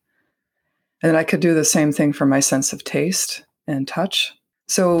that. And I could do the same thing for my sense of taste and touch.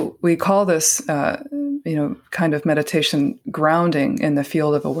 So we call this, kind of meditation grounding in the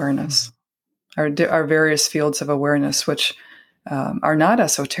field of awareness, our various fields of awareness, which are not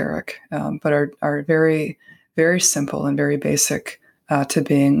esoteric, but are very, very simple and very basic to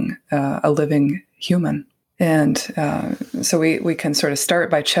being a living human. And so we can sort of start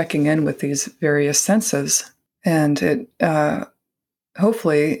by checking in with these various senses, and it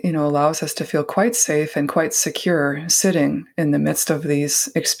hopefully, allows us to feel quite safe and quite secure sitting in the midst of these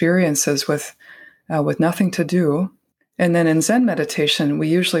experiences with nothing to do. And then in Zen meditation, we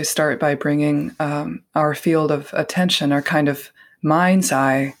usually start by bringing our field of attention, our kind of mind's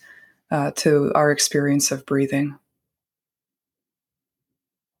eye, to our experience of breathing.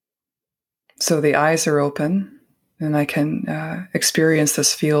 So the eyes are open, and I can experience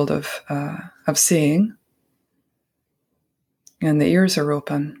this field of seeing, and the ears are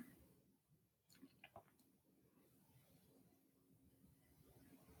open.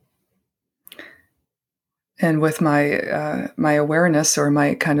 And with my awareness, or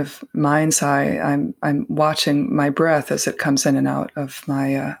my kind of mind's eye, I'm watching my breath as it comes in and out of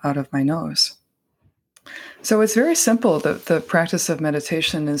my nose. So it's very simple. The practice of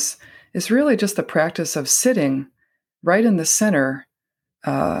meditation is really just the practice of sitting right in the center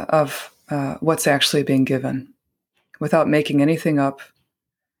of what's actually being given, without making anything up,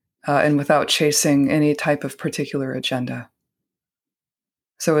 and without chasing any type of particular agenda.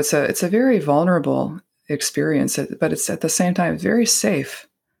 So it's a very vulnerable experience, but it's at the same time very safe.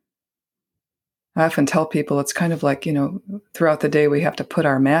 I often tell people it's kind of like, throughout the day we have to put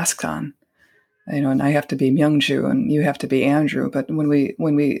our masks on, and I have to be Myungju and you have to be Andrew. But when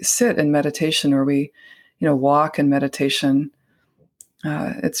we sit in meditation, or we, walk in meditation,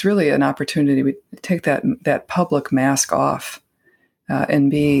 it's really an opportunity to take that public mask off,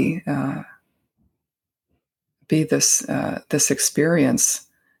 and be this experience.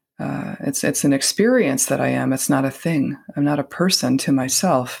 It's an experience that I am. It's not a thing. I'm not a person to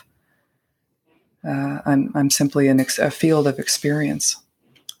myself. I'm simply a field of experience.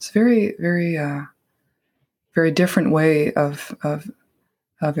 It's a very, very, very different way of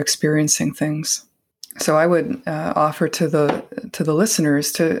experiencing things. So I would offer to the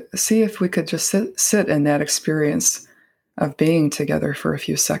listeners to see if we could just sit in that experience of being together for a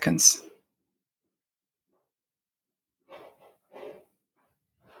few seconds.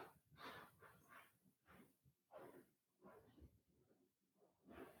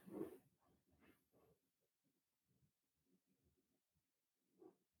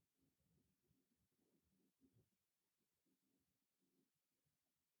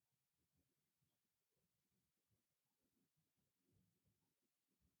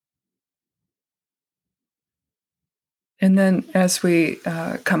 And then as we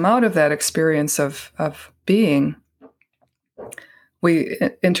come out of that experience of being, we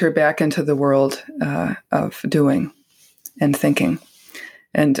enter back into the world of doing and thinking.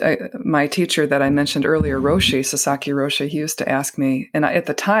 And my teacher that I mentioned earlier, Roshi, Sasaki Roshi, he used to ask me, and at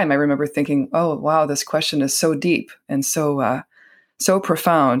the time I remember thinking, oh, wow, this question is so deep and so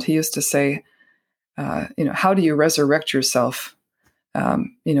profound. He used to say, how do you resurrect yourself?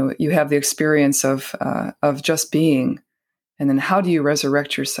 You have the experience of just being, and then how do you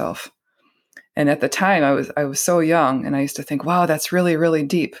resurrect yourself? And at the time I was so young, and I used to think, wow, that's really, really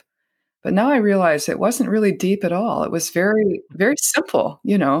deep. But now I realize it wasn't really deep at all. It was very, very simple.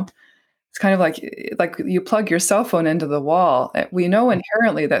 It's kind of like you plug your cell phone into the wall. We know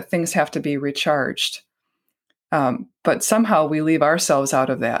inherently that things have to be recharged, but somehow we leave ourselves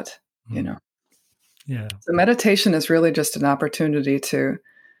out of that. Yeah. So meditation is really just an opportunity to,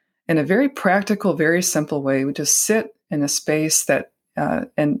 in a very practical, very simple way, we just sit in a space that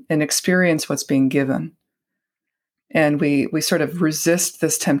and experience what's being given. And we sort of resist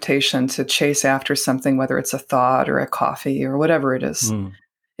this temptation to chase after something, whether it's a thought or a coffee or whatever it is,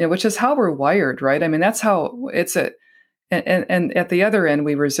 which is how we're wired, right? I mean, that's how it's a, and at the other end,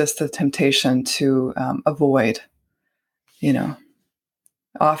 we resist the temptation to avoid,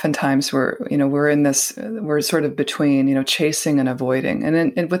 oftentimes we're in this, we're sort of between, chasing and avoiding.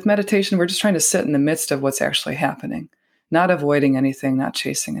 And with meditation, we're just trying to sit in the midst of what's actually happening, not avoiding anything, not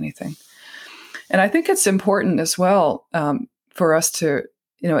chasing anything. And I think it's important as well for us to,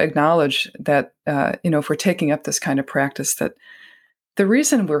 acknowledge that, if we're taking up this kind of practice, that the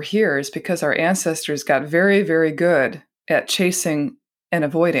reason we're here is because our ancestors got very, very good at chasing and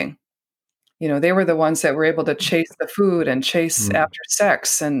avoiding. They were the ones that were able to chase the food and chase after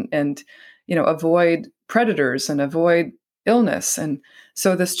sex and avoid predators and avoid illness. And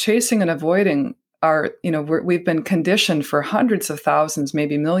so this chasing and avoiding we've been conditioned for hundreds of thousands,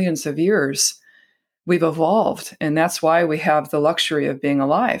 maybe millions of years. We've evolved, and that's why we have the luxury of being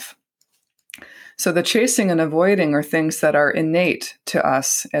alive. So the chasing and avoiding are things that are innate to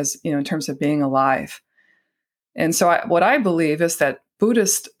us as, in terms of being alive. And so what I believe is that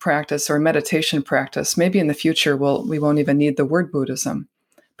Buddhist practice or meditation practice, maybe in the future we won't even need the word Buddhism,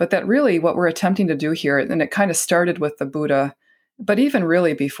 but that really what we're attempting to do here, and it kind of started with the Buddha, but even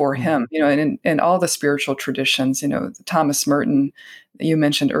really before him, in all the spiritual traditions, Thomas Merton that you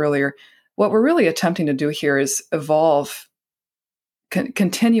mentioned earlier, what we're really attempting to do here is evolve,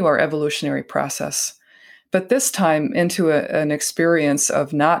 continue our evolutionary process, but this time into an experience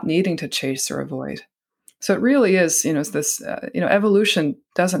of not needing to chase or avoid. So it really is, this, evolution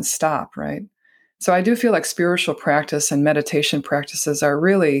doesn't stop, right? So I do feel like spiritual practice and meditation practices are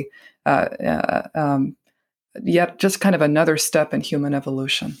really yet just kind of another step in human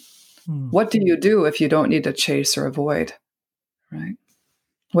evolution. What do you do if you don't need to chase or avoid, right?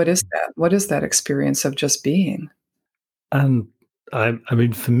 What is that? What is that experience of just being? And I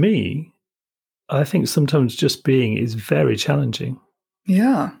mean, for me, I think sometimes just being is very challenging.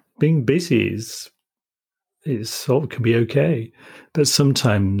 Yeah. Being busy is sort of can be okay, but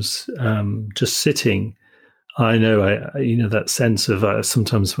sometimes just sitting, I know, that sense of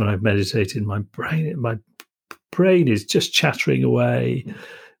sometimes when I've meditated, my brain is just chattering away,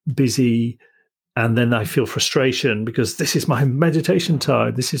 busy. And then I feel frustration because this is my meditation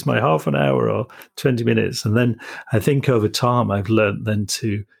time. This is my half an hour or 20 minutes. And then I think over time I've learned then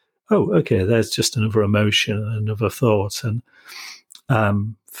to, okay, there's just another emotion, another thought. And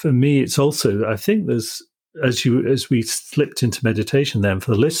for me, it's also, I think there's, as we slipped into meditation then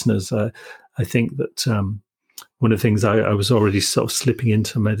for the listeners, I think that one of the things I was already sort of slipping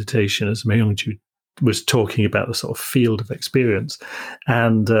into meditation as Myungju was talking about the sort of field of experience.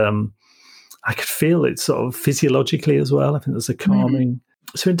 And I could feel it sort of physiologically as well. I think there's a calming.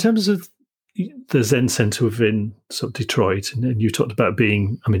 So in terms of the Zen Center within sort of Detroit, and you talked about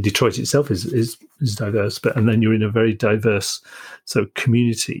Detroit itself is diverse, and then you're in a very diverse sort of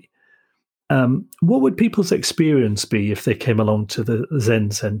community. What would people's experience be if they came along to the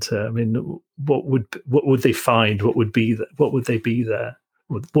Zen Center? I mean, what would they find? What would be? What would they be there?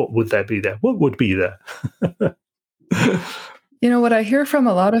 What would there be there? What would be there? What I hear from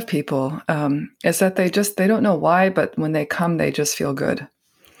a lot of people is that they don't know why, but when they come, they just feel good.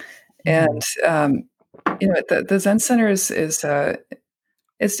 And the Zen Center is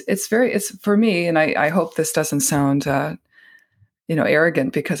it's for me, and I hope this doesn't sound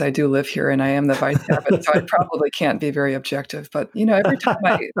arrogant because I do live here and I am the vice abbot, so I probably can't be very objective. But every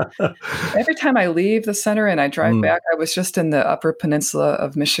time I leave the center and I drive back, I was just in the Upper Peninsula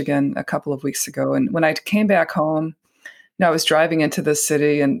of Michigan a couple of weeks ago, and when I came back home, I was driving into the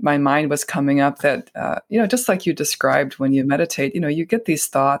city and my mind was coming up that, just like you described when you meditate, you get these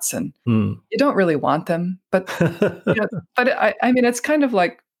thoughts and you don't really want them, but, I mean, it's kind of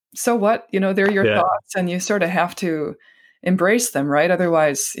like, so what, they're your thoughts and you sort of have to embrace them, right?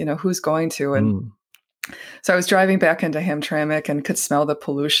 Otherwise, who's going to? And so I was driving back into Hamtramck and could smell the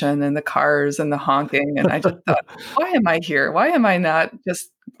pollution and the cars and the honking. And I just thought, why am I here? Why don't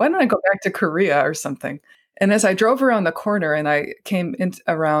I go back to Korea or something? And as I drove around the corner and I came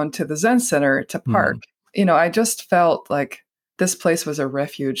around to the Zen Center to park, I just felt like this place was a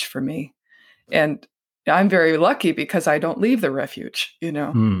refuge for me. And I'm very lucky because I don't leave the refuge,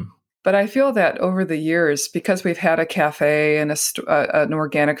 But I feel that over the years, because we've had a cafe and an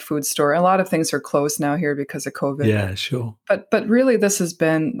organic food store, a lot of things are closed now here because of COVID. Yeah, sure. But really, this has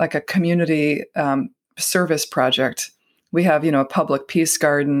been like a community service project. We have, a public peace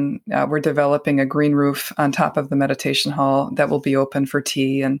garden. We're developing a green roof on top of the meditation hall that will be open for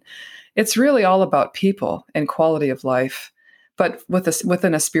tea. And it's really all about people and quality of life. but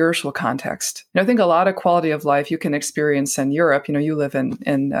within a spiritual context. I think a lot of quality of life you can experience in Europe. You live in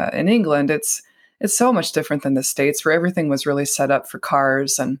England. It's so much different than the States, where everything was really set up for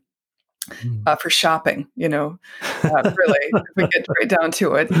cars and for shopping. Really, if we get right down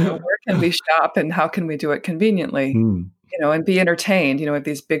to it, where can we shop and how can we do it conveniently? And be entertained. At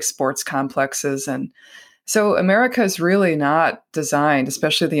these big sports complexes, and so America is really not designed,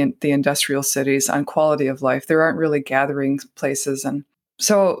 especially the industrial cities, on quality of life. There aren't really gathering places, and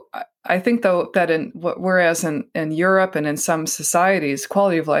so I think though that whereas in Europe and in some societies,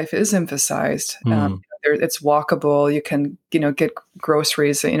 quality of life is emphasized. It's walkable. You can get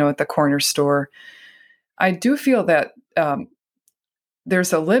groceries at the corner store. I do feel that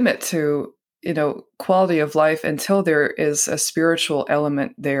there's a limit to quality of life until there is a spiritual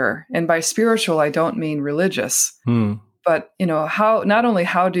element there. And by spiritual, I don't mean religious, but not only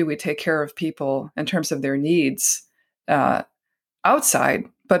how do we take care of people in terms of their needs outside,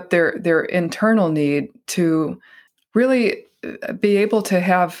 but their internal need to really be able to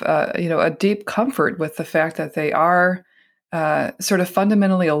have a deep comfort with the fact that they are sort of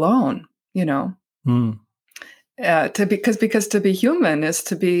fundamentally alone. Because to be human is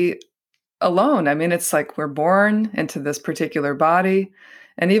to be alone. I mean, it's like we're born into this particular body,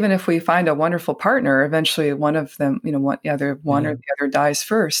 and even if we find a wonderful partner, eventually one of them, or the other dies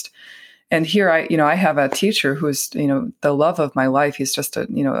first. And here I have a teacher who's the love of my life. He's just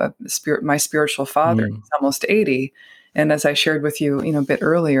my spiritual father. He's almost 80, and as I shared with you, a bit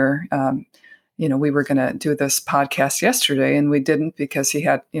earlier, we were going to do this podcast yesterday, and we didn't because he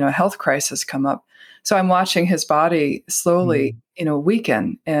had a health crisis come up. So I'm watching his body slowly,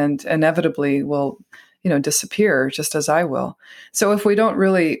 weaken and inevitably will, disappear just as I will. So if we don't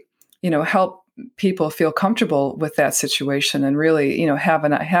really, help people feel comfortable with that situation and really, have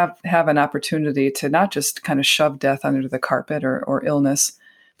an opportunity to not just kind of shove death under the carpet or illness,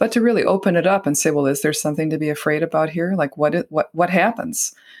 but to really open it up and say, well, is there something to be afraid about here? Like what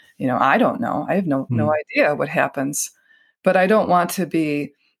happens? I don't know. I have no idea what happens, but I don't want to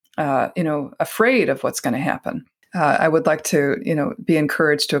be afraid of what's going to happen. I would like to, be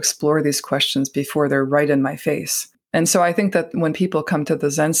encouraged to explore these questions before they're right in my face. And so I think that when people come to the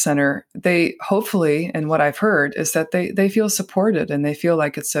Zen Center, they hopefully, and what I've heard is that they feel supported and they feel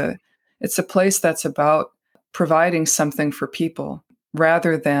like it's a place that's about providing something for people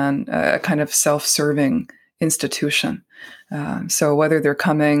rather than a kind of self-serving institution. So whether they're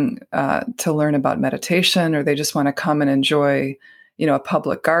coming to learn about meditation or they just want to come and enjoy a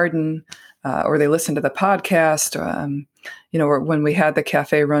public garden, or they listen to the podcast, or when we had the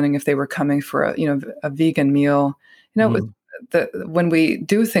cafe running, if they were coming for a vegan meal, when we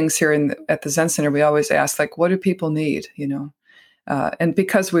do things here at the Zen Center, we always ask, like, what do people need, and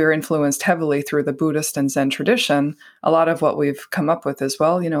because we are influenced heavily through the Buddhist and Zen tradition, a lot of what we've come up with is,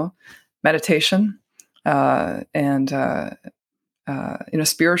 meditation, and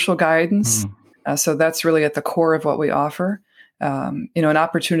spiritual guidance. So that's really at the core of what we offer. An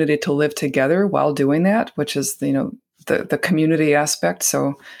opportunity to live together while doing that, which is, the community aspect.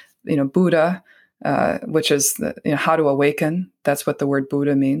 So, Buddha, which is how to awaken. That's what the word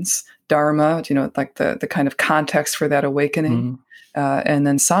Buddha means. Dharma, like the kind of context for that awakening. And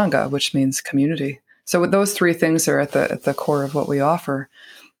then Sangha, which means community. So those three things are at the core of what we offer.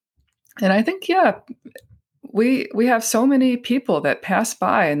 And I think, we have so many people that pass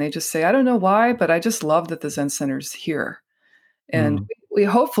by and they just say, I don't know why, but I just love that the Zen Center's here. And we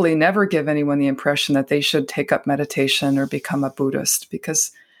hopefully never give anyone the impression that they should take up meditation or become a Buddhist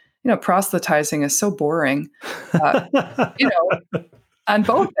because, proselytizing is so boring, on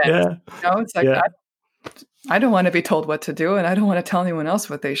both ends. It's like, I don't want to be told what to do and I don't want to tell anyone else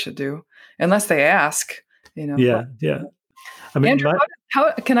what they should do unless they ask, Yeah. I mean, Andrew,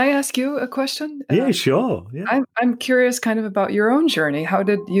 how can I ask you a question? Yeah, sure. Yeah. I'm curious kind of about your own journey. How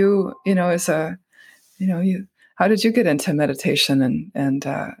did you, how did you get into meditation and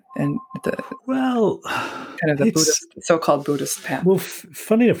the kind of the Buddhist, so-called Buddhist path? Well,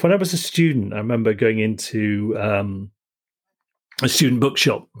 funny enough, when I was a student, I remember going into a student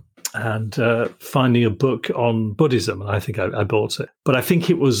bookshop and finding a book on Buddhism, and I think I bought it. But I think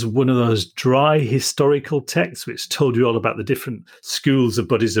it was one of those dry historical texts which told you all about the different schools of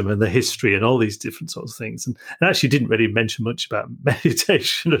Buddhism and the history and all these different sorts of things, and actually didn't really mention much about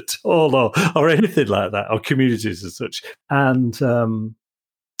meditation at all or anything like that, or communities as such. And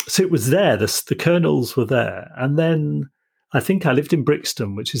so it was there, the kernels were there. And then I think I lived in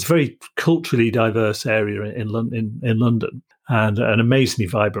Brixton, which is a very culturally diverse area in London, and an amazingly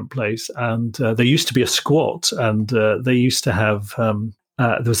vibrant place. And there used to be a squat, and they used to have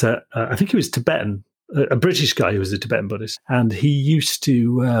there was I think it was Tibetan a British guy who was a Tibetan Buddhist, and he used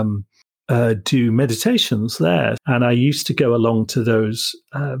to do meditations there, and I used to go along to those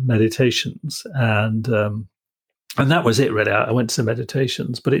meditations, and that was it really. I went to the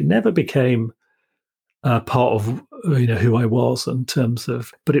meditations, but it never became part of who I was in terms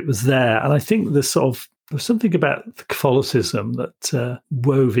of. But it was there, and I think there's something about the Catholicism that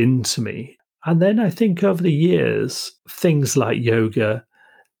wove into me. And then I think over the years, things like yoga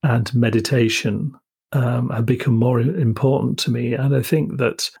and meditation have become more important to me. And I think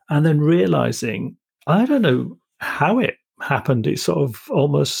that, and then realizing, I don't know how it happened. It sort of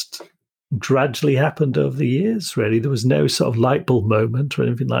almost gradually happened over the years, really. There was no sort of light bulb moment or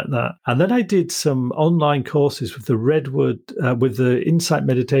anything like that. And then I did some online courses with the Redwood, with the Insight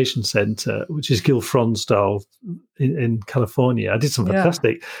Meditation Center, which is Gil Fronsdal in California. I did some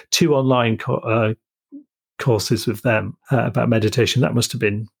fantastic 2 online courses with them about meditation. That must have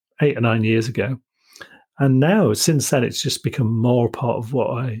been 8 or 9 years ago. And now, since then, it's just become more part of what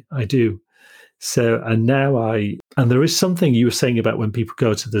I do. So, and there is something you were saying about when people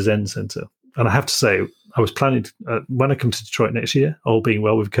go to the Zen Center. And I have to say, I was planning to, when I come to Detroit next year, all being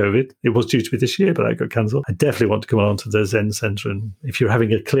well with COVID, it was due to be this year, but I got cancelled. I definitely want to come along to the Zen Center. And if you're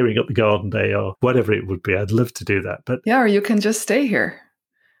having a clearing up the garden day or whatever it would be, I'd love to do that. But yeah, or you can just stay here.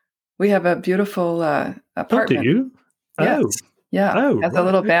 We have a beautiful apartment. Oh, do you? Yes. Oh. Yeah. Oh, it has a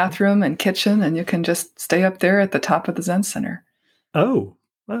little bathroom and kitchen, and you can just stay up there at the top of the Zen Center. Oh,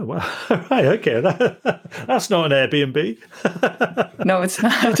 wow. Right, okay. That's not an Airbnb. No, it's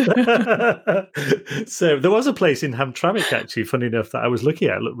not. So there was a place in Hamtramck, actually, funny enough, that I was looking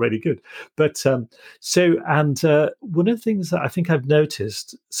at. It looked really good. But one of the things that I think I've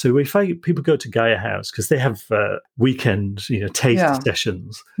noticed, so if people go to Gaia House, because they have weekend, taste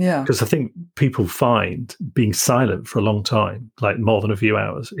sessions. Yeah. Because I think people find being silent for a long time, like more than a few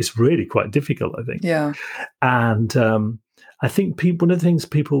hours, it's really quite difficult, I think. Yeah. And I think one of the things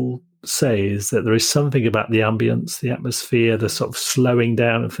people say is that there is something about the ambience, the atmosphere, the sort of slowing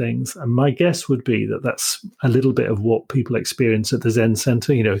down of things. And my guess would be that that's a little bit of what people experience at the Zen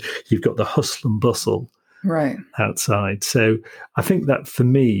Center. You've got the hustle and bustle right outside. So I think that for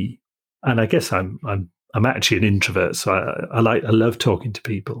me, and I guess I'm actually an introvert, so I love talking to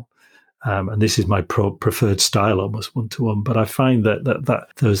people. And this is my preferred style, almost one-to-one. But I find that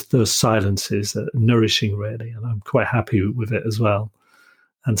those silences are nourishing, really, and I'm quite happy with it as well.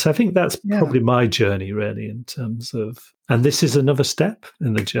 And so I think that's probably my journey, really, in terms of. And this is another step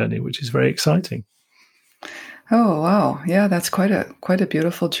in the journey, which is very exciting. Oh wow, yeah, that's quite a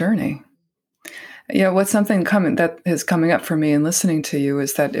beautiful journey. Yeah, what's something that is coming up for me in listening to you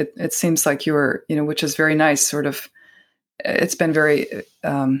is that it seems like you're, which is very nice. Sort of, it's been very.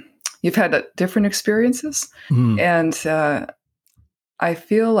 You've had different experiences. And I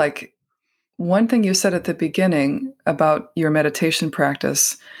feel like one thing you said at the beginning about your meditation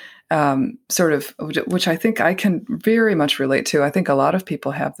practice, which I think I can very much relate to. I think a lot of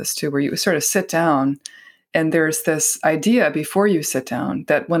people have this too, where you sort of sit down and there's this idea before you sit down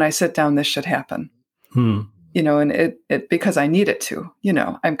that when I sit down, this should happen. And it because I need it to,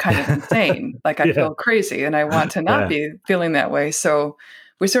 I'm kind of insane. Like I feel crazy and I want to not be feeling that way. So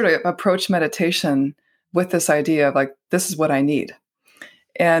we sort of approach meditation with this idea of like, this is what I need.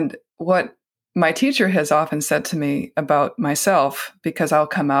 And what my teacher has often said to me about myself, because I'll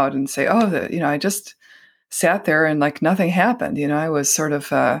come out and say, I just sat there and like nothing happened. I was sort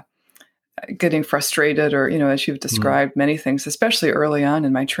of getting frustrated or, as you've described many things, especially early on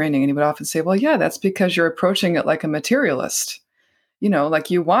in my training. And he would often say, well, yeah, that's because you're approaching it like a materialist, like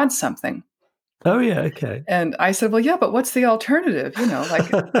you want something. Oh, yeah. Okay. And I said, well, yeah, but what's the alternative?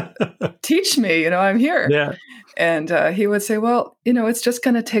 Teach me, I'm here. Yeah. And he would say, well, it's just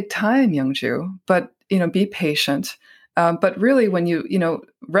going to take time, Youngju, but, be patient. But really, when you,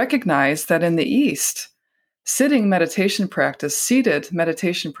 recognize that in the East, seated meditation practice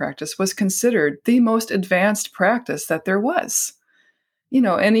was considered the most advanced practice that there was.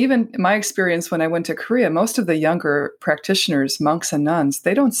 And even my experience when I went to Korea, most of the younger practitioners, monks and nuns,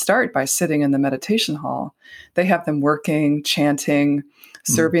 they don't start by sitting in the meditation hall. They have them working, chanting,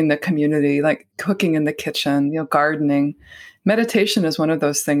 serving the community, like cooking in the kitchen, gardening. Meditation is one of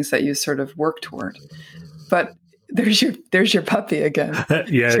those things that you sort of work toward. But there's your puppy again.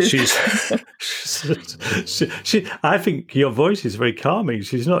 Yeah, I think your voice is very calming.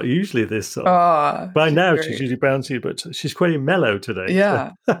 She's not usually this. By now, she's usually bouncy, but she's quite mellow today.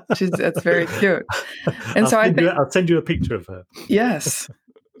 Yeah, it's very cute. And I'll send you a picture of her. Yes,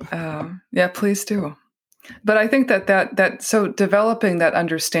 please do. But I think that so developing that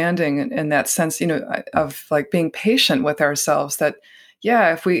understanding and that sense, of like being patient with ourselves, that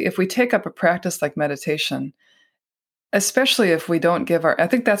yeah, if we take up a practice like meditation, especially if we don't give I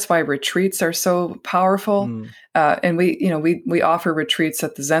think that's why retreats are so powerful. And we offer retreats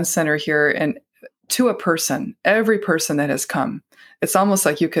at the Zen Center here, and to a person, every person that has come, it's almost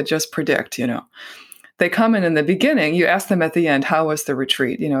like you could just predict, they come in the beginning, you ask them at the end, how was the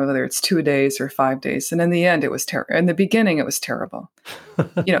retreat? Whether it's 2 days or 5 days. And in the end, it was terrible. In the beginning, it was terrible.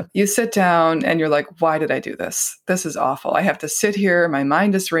 You sit down and you're like, why did I do this? This is awful. I have to sit here. My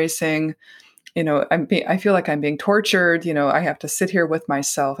mind is racing. I feel like I'm being tortured. I have to sit here with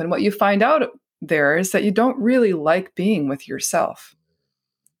myself. And what you find out there is that you don't really like being with yourself,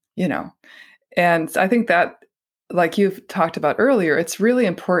 And I think that, like you've talked about earlier, it's really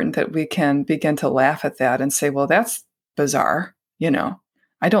important that we can begin to laugh at that and say, well, that's bizarre.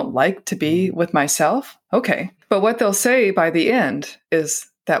 I don't like to be with myself. Okay. But what they'll say by the end is,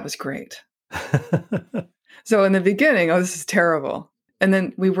 that was great. So in the beginning, oh, this is terrible. And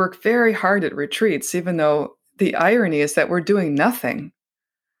then we work very hard at retreats, even though the irony is that we're doing nothing.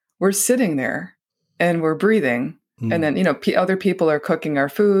 We're sitting there and we're breathing. And then, other people are cooking our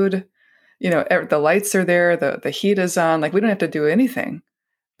food. The lights are there, the heat is on, like we don't have to do anything,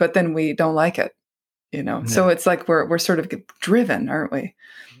 but then we don't like it, So it's like we're sort of driven, aren't we?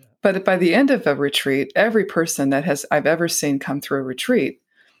 Yeah. But by the end of a retreat, every person that I've ever seen come through a retreat,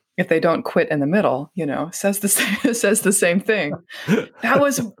 if they don't quit in the middle, says the same thing.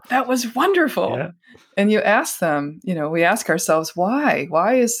 That was wonderful. Yeah. And you ask them, we ask ourselves, why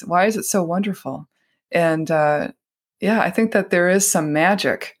is it so wonderful? And I think that there is some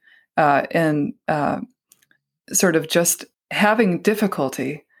magic in sort of just having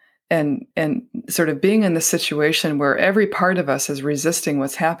difficulty and sort of being in the situation where every part of us is resisting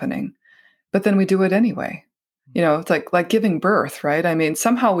what's happening, but then we do it anyway. It's like giving birth, right? I mean,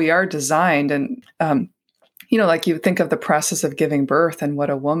 somehow we are designed, and like you think of the process of giving birth and what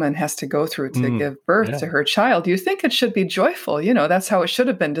a woman has to go through to give birth to her child. You think it should be joyful, that's how it should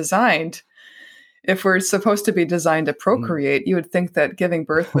have been designed. If we're supposed to be designed to procreate, you would think that giving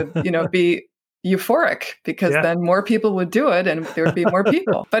birth would, be euphoric, because then more people would do it and there would be more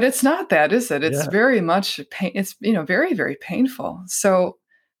people. But it's not that, is it? It's very much pain. It's, very, very painful. So,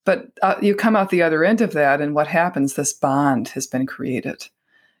 but you come out the other end of that, and what happens? This bond has been created,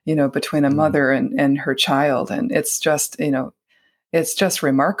 between a mother and her child. And it's just, it's just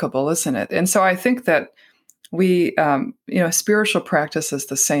remarkable, isn't it? And so I think that we, spiritual practice is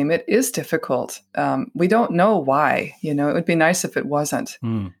the same. It is difficult. We don't know why, it would be nice if it wasn't.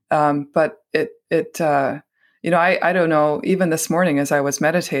 But I don't know, even this morning, as I was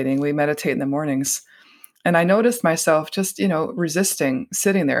meditating, we meditate in the mornings, and I noticed myself just, resisting,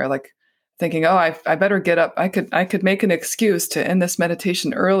 sitting there, like thinking, oh, I better get up. I could make an excuse to end this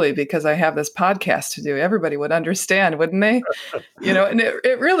meditation early because I have this podcast to do. Everybody would understand, wouldn't they? And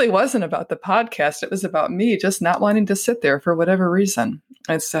it really wasn't about the podcast. It was about me just not wanting to sit there for whatever reason.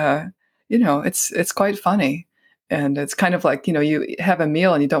 It's, it's quite funny. And it's kind of like, you have a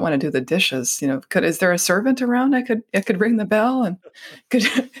meal and you don't want to do the dishes. Is there a servant around? I could ring the bell and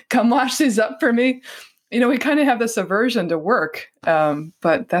could come wash these up for me. We kind of have this aversion to work,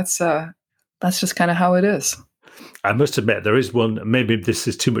 but that's just kind of how it is. I must admit, there is one, maybe this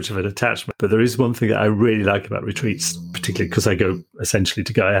is too much of an attachment, but there is one thing that I really like about retreats, particularly because I go essentially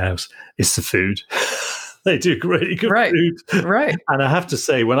to Gaia House, is the food. They do really good food. Right. And I have to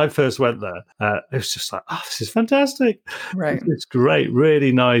say, when I first went there, it was just like, oh, this is fantastic. Right. It's great,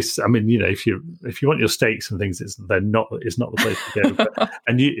 really nice. I mean, if you want your steaks and things, it's not the place to go. But,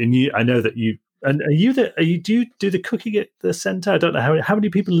 and I know that you, and do you do the cooking at the center? I don't know how many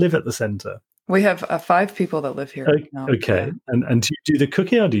people live at the center. We have 5 people that live here. Now. Okay, yeah. And do you do the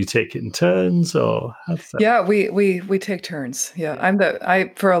cooking, or do you take it in turns, or how does that? Yeah, we take turns. Yeah,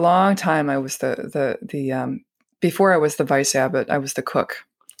 for a long time I was the before I was the vice abbot, I was the cook.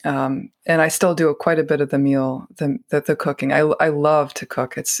 And I still do quite a bit of the meal, the cooking. I love to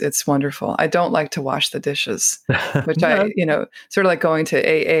cook. It's wonderful. I don't like to wash the dishes, which I sort of like going to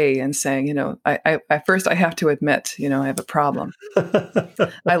AA and saying, I first I have to admit, I have a problem.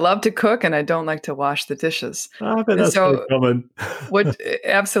 I love to cook and I don't like to wash the dishes. I bet that's so common.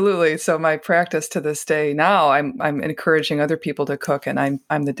 Absolutely. So my practice to this day now, I'm encouraging other people to cook, and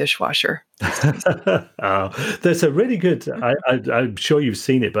I'm the dishwasher. Oh, there's a really good. I'm sure you've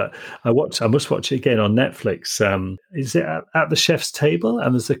seen it, but I must watch it again on Netflix. Is it at the chef's table?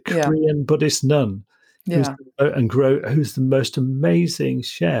 And there's a Korean Buddhist nun, who's the most amazing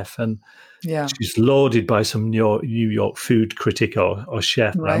chef, and she's lauded by some New York food critic or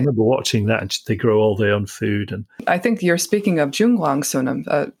chef. Right. I remember watching that, and they grow all their own food. And I think you're speaking of Jung Hwang Sunam,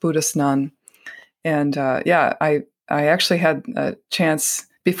 a Buddhist nun. And I actually had a chance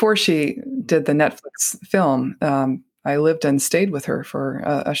before she did the Netflix film. I lived and stayed with her for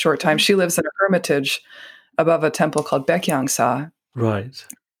a short time. She lives in a hermitage above a temple called Baekhyangsa. Right.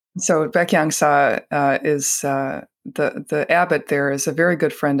 So Baekhyangsa is the abbot there is a very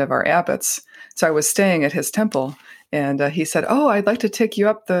good friend of our abbot's. So I was staying at his temple, and he said, "Oh, I'd like to take you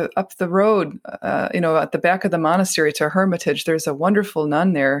up the road, at the back of the monastery to a hermitage. There's a wonderful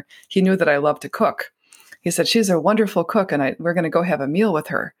nun there." He knew that I love to cook. He said, "She's a wonderful cook, and we're going to go have a meal with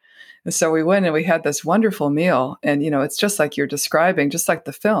her." And so we went and we had this wonderful meal. And, it's just like you're describing, just like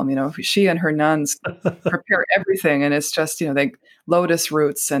the film, she and her nuns prepare everything. And it's just, they lotus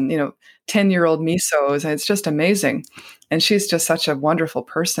roots and, 10-year-old misos. And it's just amazing. And she's just such a wonderful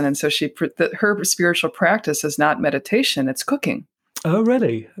person. And so her spiritual practice is not meditation, it's cooking. Oh,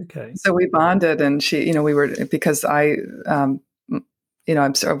 really? Okay. So we bonded, and she, we were, because I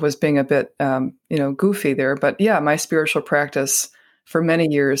was being a bit, goofy there. But yeah, my spiritual practice for many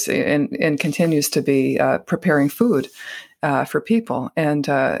years and continues to be preparing food for people. And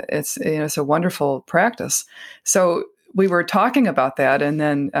it's a wonderful practice. So we were talking about that. And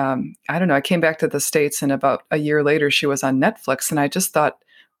then, I don't know, I came back to the States, and about a year later, she was on Netflix. And I just thought,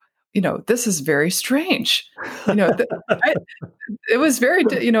 this is very strange. It was very,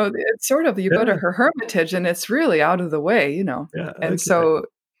 it's sort of, you go to her hermitage and it's really out of the way, Yeah, And so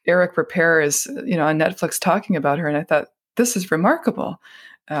Eric Ripert is, on Netflix talking about her. And I thought, this is remarkable.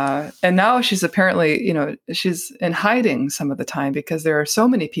 And now she's apparently, she's in hiding some of the time because there are so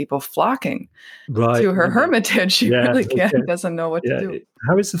many people flocking to her hermitage. She really doesn't know what to do.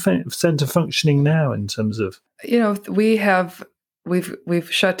 How is the center functioning now in terms of?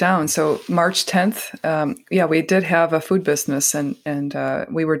 We've shut down. So March 10th, we did have a food business, and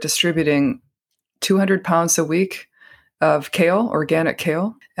we were distributing 200 pounds a week of kale, organic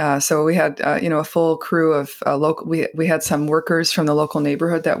kale. So we had, a full crew of local. We had some workers from the local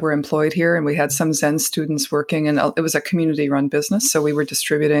neighborhood that were employed here, and we had some Zen students working. And it was a community-run business, so we were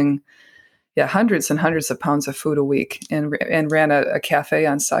distributing, hundreds and hundreds of pounds of food a week, and ran a cafe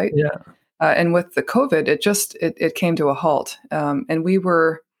on site. Yeah. And with the COVID, it came to a halt. And we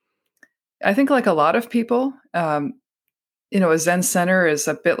were, I think, like a lot of people, a Zen center is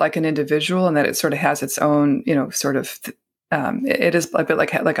a bit like an individual in that it sort of has its own, it is a bit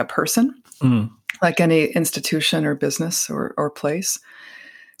like a person, like any institution or business or place.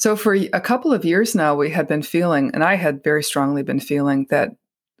 So for a couple of years now, we had been feeling, and I had very strongly been feeling, that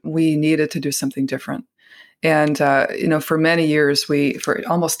we needed to do something different. And, for many years, for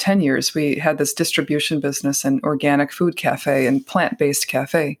almost 10 years, we had this distribution business and organic food cafe and plant-based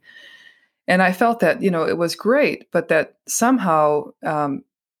cafe. And I felt that, it was great, but that somehow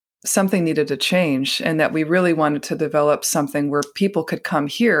something needed to change, and that we really wanted to develop something where people could come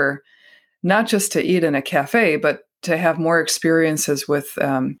here, not just to eat in a cafe, but to have more experiences with,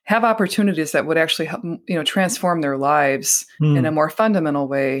 have opportunities that would actually help, transform their lives in a more fundamental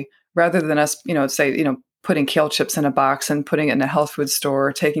way, rather than us, say, putting kale chips in a box and putting it in a health food store,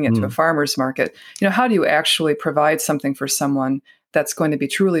 or taking it to a farmer's market. How do you actually provide something for someone that's going to be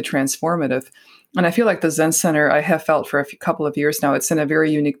truly transformative? And I feel like the Zen Center, I have felt for a couple of years now, it's in a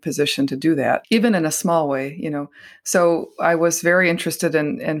very unique position to do that, even in a small way, So I was very interested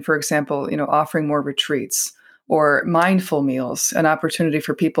in, for example, offering more retreats or mindful meals, an opportunity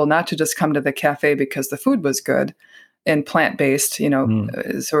for people not to just come to the cafe because the food was good and plant-based,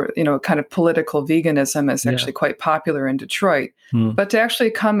 kind of political veganism is actually quite popular in Detroit, but to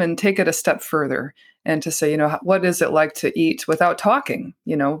actually come and take it a step further and to say, what is it like to eat without talking?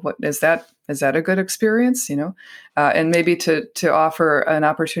 What is that? Is that a good experience? And maybe to offer an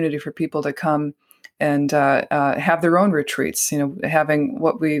opportunity for people to come and have their own retreats, having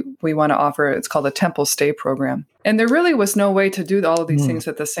what we want to offer. It's called a temple stay program. And there really was no way to do all of these things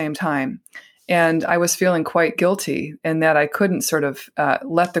at the same time. And I was feeling quite guilty in that I couldn't sort of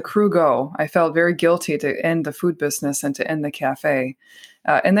let the crew go. I felt very guilty to end the food business and to end the cafe.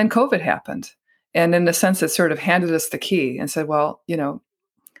 And then COVID happened. And in a sense, it sort of handed us the key and said, well,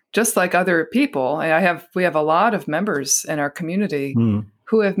 just like other people, we have a lot of members in our community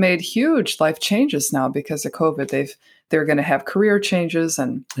who have made huge life changes now because of COVID. They're going to have career changes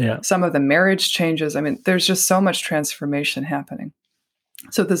and some of the marriage changes. I mean, there's just so much transformation happening.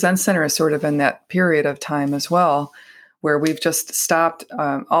 So the Zen Center is sort of in that period of time as well, where we've just stopped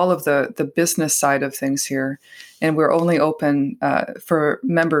all of the business side of things here, and we're only open for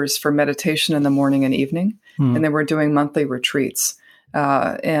members for meditation in the morning and evening, and then we're doing monthly retreats.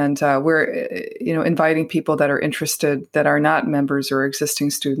 And we're inviting people that are interested that are not members or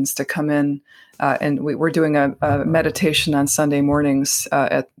existing students to come in. And we're doing a meditation on Sunday mornings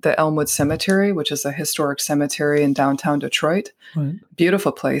at the Elmwood Cemetery, which is a historic cemetery in downtown Detroit. Right.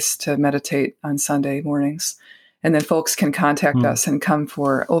 Beautiful place to meditate on Sunday mornings. And then folks can contact us and come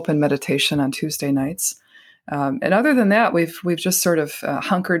for open meditation on Tuesday nights. And other than that, we've just sort of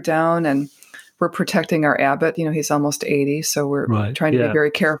hunkered down, and we're protecting our abbot. He's almost 80, so we're trying to be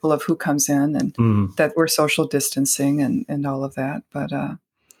very careful of who comes in, and that we're social distancing and all of that. But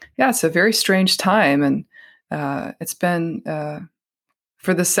it's a very strange time, and it's been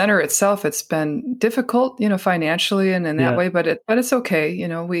for the center itself. It's been difficult, financially and in that way. But it's okay.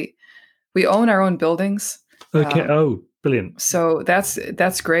 We own our own buildings. Okay. Brilliant. So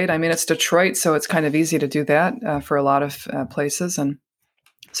that's great. I mean, it's Detroit, so it's kind of easy to do that for a lot of places, and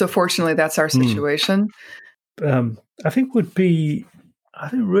so fortunately, that's our situation. I think would be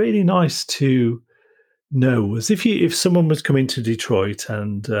really nice to know was if someone was coming to Detroit,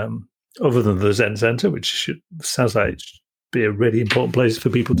 and other than the Zen Center, which sounds like it should be a really important place for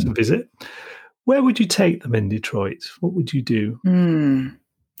people to visit, where would you take them in Detroit? What would you do?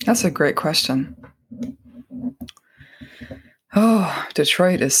 That's a great question. Oh,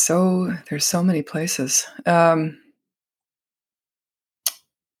 Detroit there's so many places. I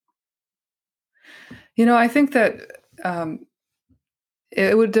think that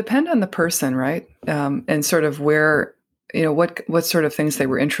it would depend on the person, right? And sort of where, what sort of things they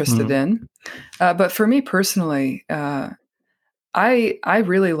were interested in. But for me personally, I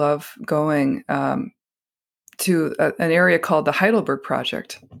really love going to an area called the Heidelberg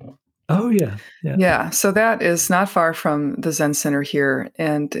Project. Oh, yeah. Yeah. So that is not far from the Zen Center here.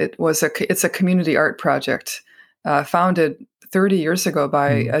 And it's a community art project founded 30 years ago by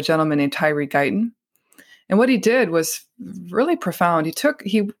a gentleman named Tyree Guyton. And what he did was really profound.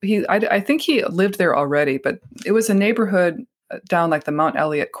 I think he lived there already, but it was a neighborhood down like the Mount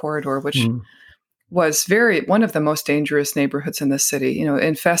Elliott corridor, which was one of the most dangerous neighborhoods in the city,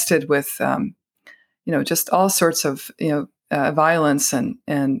 infested with, just all sorts of, violence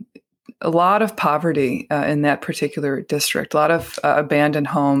and a lot of poverty in that particular district, a lot of abandoned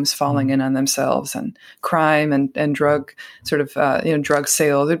homes falling in on themselves, and crime and drug sort of, drug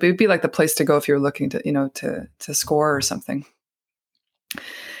sales. It'd be like the place to go if you're looking to score or something.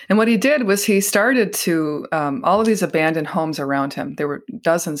 And what he did was he started to, all of these abandoned homes around him, there were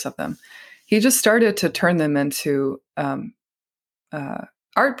dozens of them. He just started to turn them into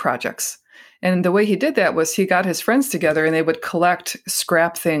art projects. And the way he did that was he got his friends together, and they would collect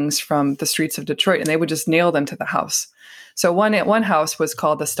scrap things from the streets of Detroit, and they would just nail them to the house. So one house was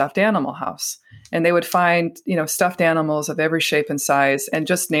called the Stuffed Animal House, and they would find, stuffed animals of every shape and size and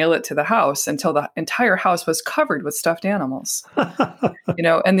just nail it to the house until the entire house was covered with stuffed animals. And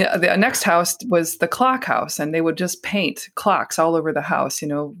the next house was the clock house, and they would just paint clocks all over the house,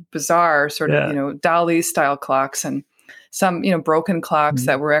 bizarre sort of, Dali style clocks, and some, broken clocks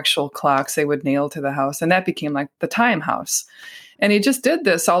that were actual clocks they would nail to the house. And that became like the Time House. And he just did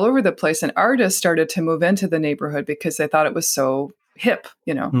this all over the place. And artists started to move into the neighborhood because they thought it was so hip,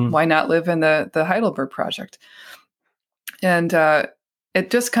 why not live in the Heidelberg Project? And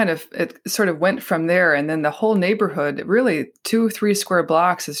it sort of went from there. And then the whole neighborhood, really 2-3 square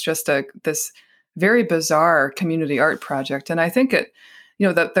blocks, is just this very bizarre community art project. And I think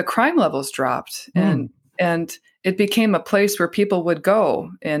the crime levels dropped, and it became a place where people would go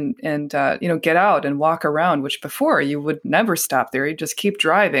and get out and walk around, which before you would never stop there. You just keep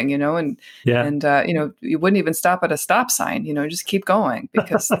driving, and you wouldn't even stop at a stop sign, just keep going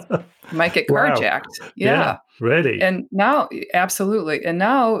because you might get carjacked. Yeah, really. And now, absolutely. And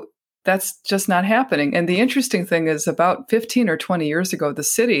now that's just not happening. And the interesting thing is about 15 or 20 years ago, the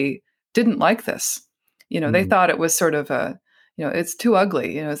city didn't like this. They thought it was sort of it's too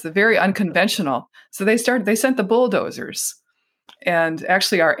ugly. It's very unconventional. So they sent the bulldozers. And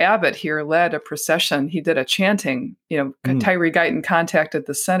actually our abbot here led a procession. He did a chanting, Tyree Guyton contacted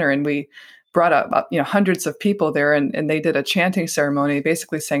the center, and we brought up, hundreds of people there, and they did a chanting ceremony,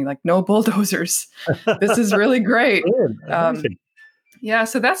 basically saying like, no bulldozers. This is really great. So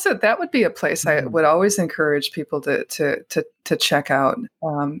that would be a place I would always encourage people to check out,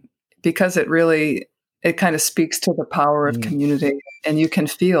 because it kind of speaks to the power of community, and you can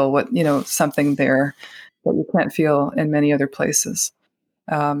feel what, something there that you can't feel in many other places.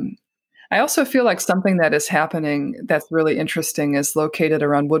 I also feel like something that is happening that's really interesting is located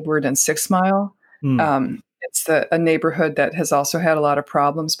around Woodward and 6 Mile. It's a neighborhood that has also had a lot of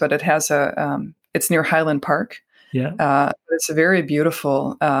problems, but it has it's near Highland Park. Yeah. It's a very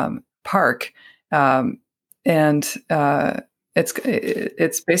beautiful park. And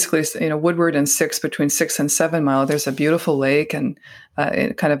it's basically, Woodward and between 6 and 7 Mile. There's a beautiful lake and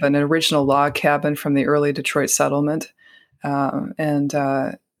kind of an original log cabin from the early Detroit settlement, and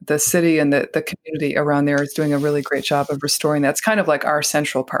the city and the community around there is doing a really great job of restoring that. It's kind of like our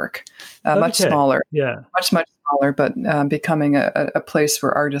Central Park, much smaller, much smaller, but becoming a place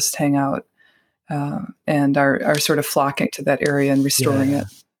where artists hang out and are sort of flocking to that area and restoring it.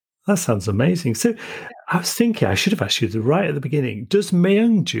 That sounds amazing. So I was thinking I should have asked you right at the beginning. Does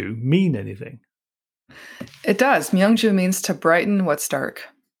Myeongju mean anything? It does. Myeongju means to brighten what's dark.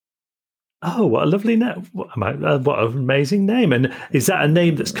 Oh, what a lovely name. What an amazing name. And is that a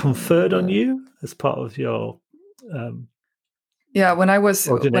name that's conferred on you as part of your when I was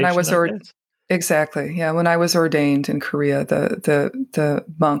exactly. Yeah, when I was ordained in Korea, the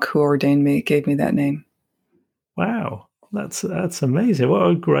monk who ordained me gave me that name. Wow. That's amazing. What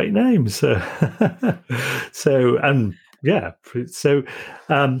a great name. So I'm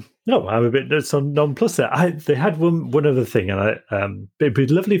a bit nonplussed there. They had one other thing, and it'd be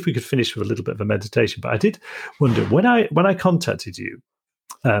lovely if we could finish with a little bit of a meditation. But I did wonder when I contacted you,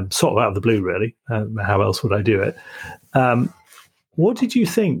 sort of out of the blue, really. How else would I do it? What did you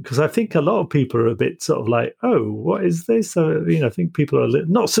think? Because I think a lot of people are a bit sort of like, oh, what is this? So, I think people are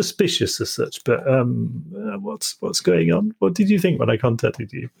not suspicious as such, but what's going on? What did you think when I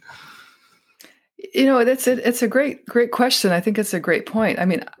contacted you? It's a great question. I think it's a great point. I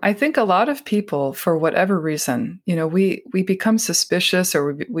mean, I think a lot of people, for whatever reason, we become suspicious,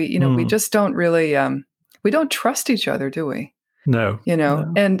 or we just don't really, we don't trust each other, do we? No.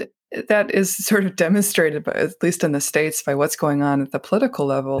 And that is sort of demonstrated, by, at least in the States, by what's going on at the political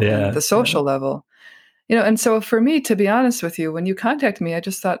level and the social level. And so for me, to be honest with you, when you contacted me, I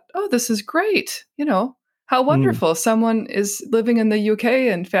just thought, oh, this is great. How wonderful. Someone is living in the UK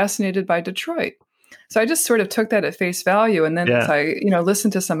and fascinated by Detroit. So I just sort of took that at face value. And then as I,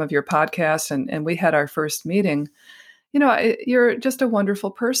 listened to some of your podcasts and we had our first meeting, you're just a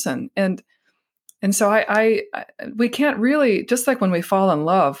wonderful person. And so we can't really, just like when we fall in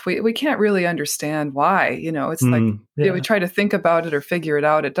love, we can't really understand why, it's like we try to think about it or figure it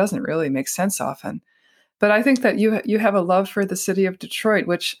out. It doesn't really make sense often. But I think that you have a love for the city of Detroit,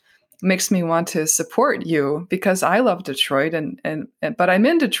 which makes me want to support you because I love Detroit but I'm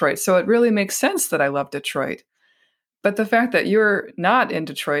in Detroit. So it really makes sense that I love Detroit. But the fact that you're not in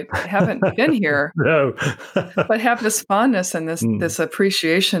Detroit, haven't been here, no. but have this fondness and this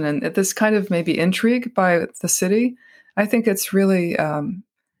appreciation and this kind of maybe intrigue by the city, I think it's really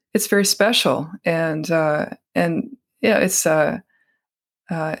it's very special and it's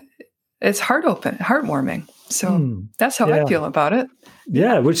heartwarming. So that's how I feel about it.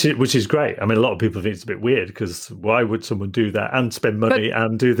 Yeah, which is great. I mean, a lot of people think it's a bit weird because why would someone do that and spend money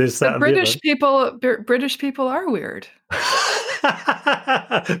and do this, that, and British people are weird.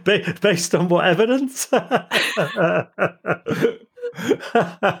 Based on what evidence?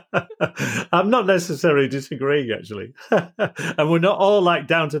 I'm not necessarily disagreeing, actually, and we're not all like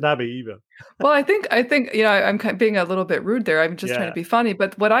Downton Abbey either. Well, I think I'm kind of being a little bit rude there. I'm just trying to be funny.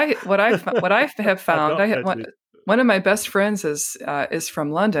 But what I have found, one of my best friends is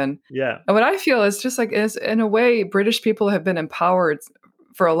from London. Yeah, and what I feel is just like is in a way British people have been empowered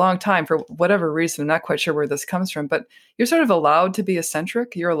for a long time for whatever reason. I'm not quite sure where this comes from, but you're sort of allowed to be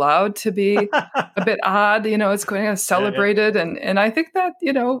eccentric. You're allowed to be a bit odd. It's going to celebrated, and I think that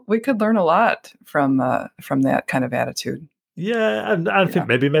we could learn a lot from that kind of attitude. Yeah, and I think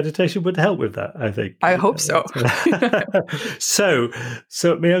maybe meditation would help with that. I think. I hope so. So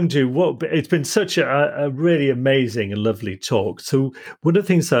Myeongju, it's been such a really amazing and lovely talk. So one of the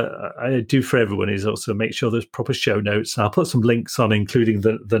things that I do for everyone is also make sure there's proper show notes. I'll put some links on, including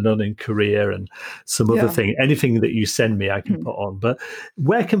the Nun in Korea and some other thing. Anything that you send me, I can put on. But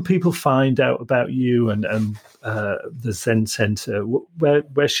where can people find out about you and the Zen Center?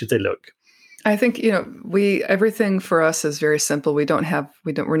 Where should they look? I think, everything for us is very simple. We're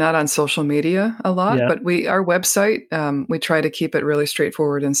not on social media a lot, but our website, we try to keep it really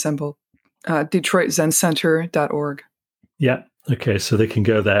straightforward and simple. DetroitZenCenter.org. Yeah. Okay. So they can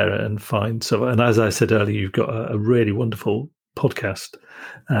go there and find. And as I said earlier, you've got a really wonderful podcast,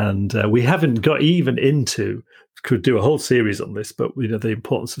 and we haven't got even into. Could do a whole series on this, but the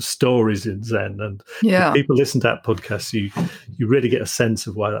importance of stories in Zen, and if people listen to that podcast, you really get a sense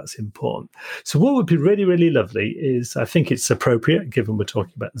of why that's important. So what would be really, really lovely is, I think it's appropriate, given we're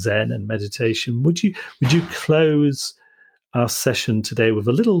talking about Zen and meditation, would you close our session today with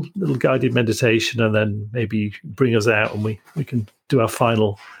a little guided meditation, and then maybe bring us out and we can do our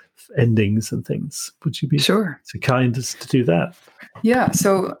final endings and things? Would you be sure so kind as to do that? Yeah.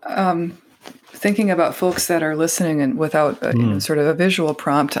 So thinking about folks that are listening and without sort of a visual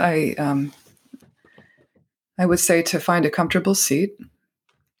prompt, I would say to find a comfortable seat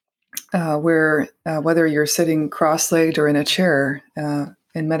where whether you're sitting cross-legged or in a chair.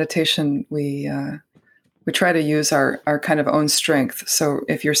 In meditation, we try to use our kind of own strength. So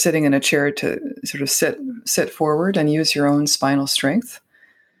if you're sitting in a chair, to sort of sit forward and use your own spinal strength,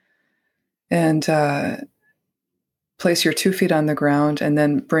 and place your 2 feet on the ground, and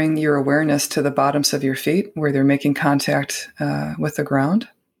then bring your awareness to the bottoms of your feet where they're making contact with the ground.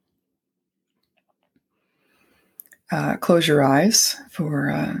 Close your eyes for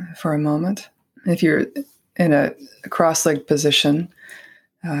a moment. If you're in a cross-legged position,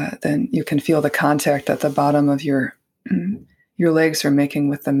 then you can feel the contact that the bottom of your legs are making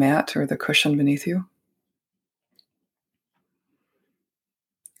with the mat or the cushion beneath you.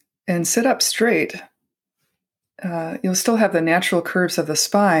 And sit up straight. You'll still have the natural curves of the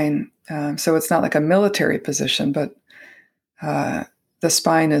spine, so it's not like a military position, but the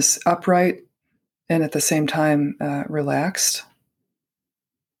spine is upright and at the same time relaxed.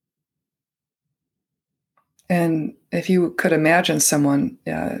 And if you could imagine someone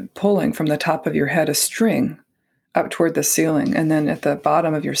pulling from the top of your head a string up toward the ceiling, and then at the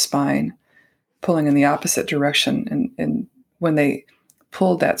bottom of your spine, pulling in the opposite direction. And when they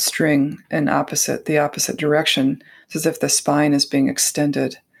pulled that string in the opposite direction, it's as if the spine is being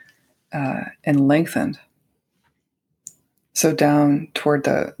extended and lengthened. So down toward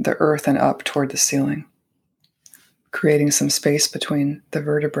the earth and up toward the ceiling, creating some space between the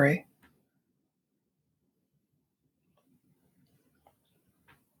vertebrae.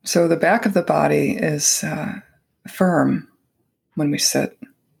 So the back of the body is firm when we sit.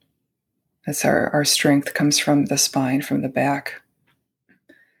 That's our strength comes from the spine, from the back.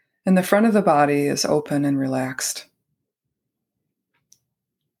 And the front of the body is open and relaxed.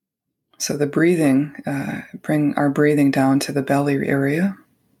 So the breathing, bring our breathing down to the belly area,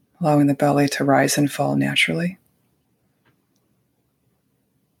 allowing the belly to rise and fall naturally.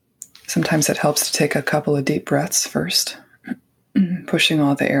 Sometimes it helps to take a couple of deep breaths first, pushing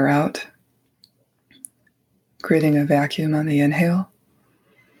all the air out, creating a vacuum on the inhale.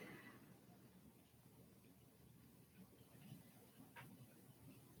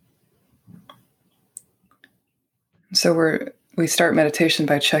 So we start meditation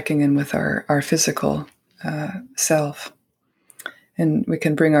by checking in with our physical self. And we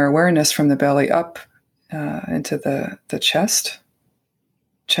can bring our awareness from the belly up into the chest.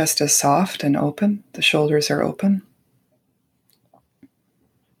 Chest is soft and open. The shoulders are open.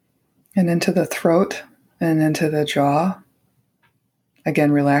 And into the throat and into the jaw.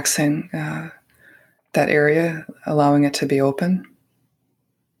 Again, relaxing that area, allowing it to be open.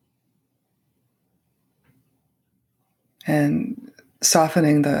 And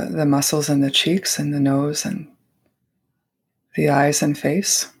softening the muscles in the cheeks and the nose and the eyes and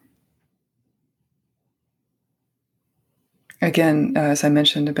face. Again, as I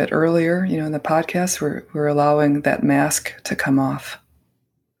mentioned a bit earlier, in the podcast, we're allowing that mask to come off.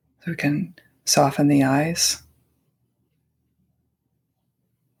 So we can soften the eyes.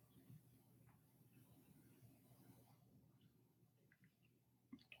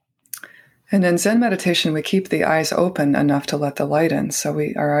 And in Zen meditation, we keep the eyes open enough to let the light in. So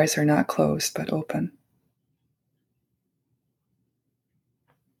our eyes are not closed, but open.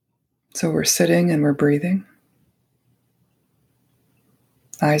 So we're sitting and we're breathing.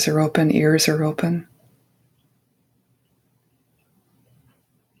 Eyes are open, ears are open.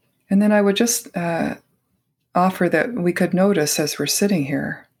 And then I would just offer that we could notice as we're sitting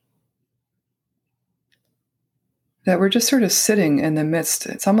here that we're just sort of sitting in the midst.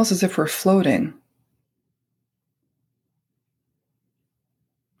 It's almost as if we're floating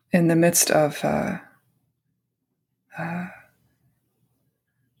in the midst of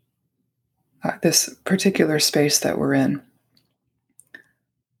this particular space that we're in.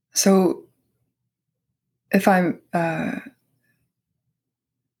 So if I'm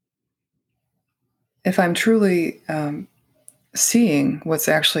truly seeing what's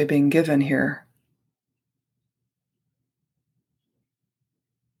actually being given here,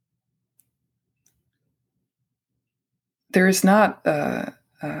 there is not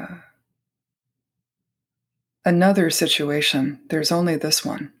another situation. There's only this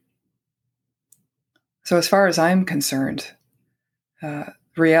one. So as far as I'm concerned,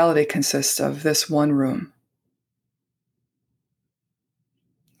 reality consists of this one room.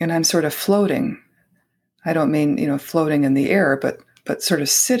 And I'm sort of floating. I don't mean, floating in the air, but sort of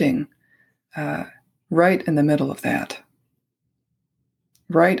sitting right in the middle of that.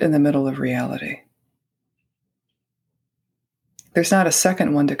 Right in the middle of reality. There's not a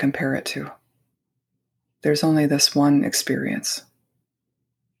second one to compare it to. There's only this one experience.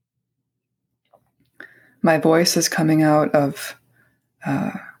 My voice is coming out of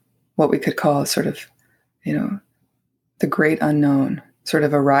what we could call sort of, the great unknown, sort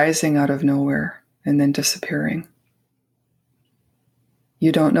of arising out of nowhere and then disappearing.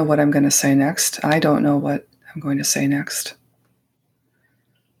 You don't know what I'm going to say next. I don't know what I'm going to say next.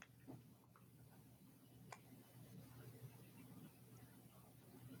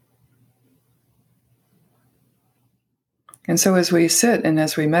 And so as we sit and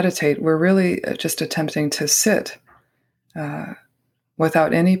as we meditate, we're really just attempting to sit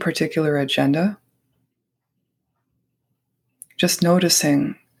without any particular agenda, just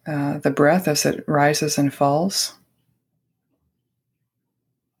noticing the breath as it rises and falls,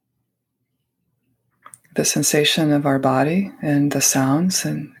 the sensation of our body and the sounds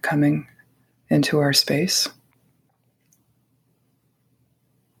and coming into our space.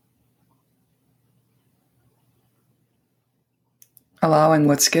 Allowing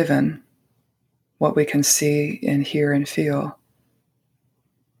what's given, what we can see and hear and feel,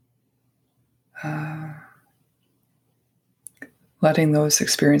 letting those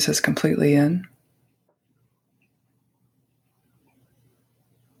experiences completely in.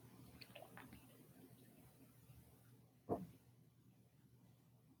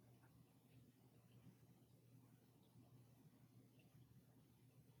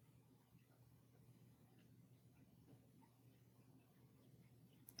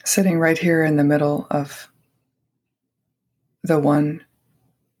 Sitting right here in the middle of the one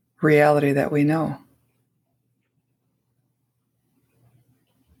reality that we know.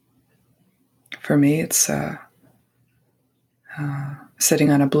 For me, it's sitting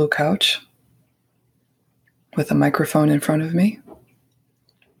on a blue couch with a microphone in front of me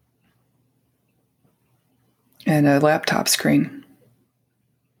and a laptop screen.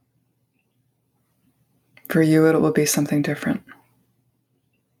 For you, it will be something different.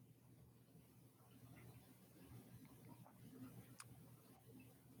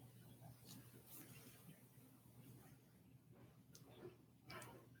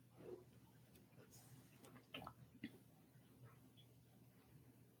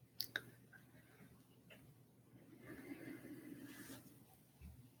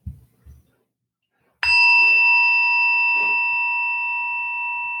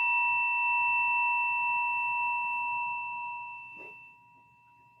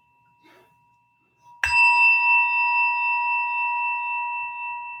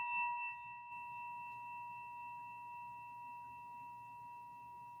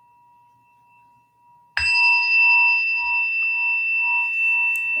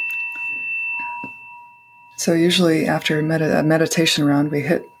 So usually after a meditation round, we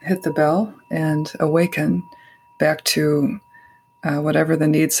hit the bell and awaken back to whatever the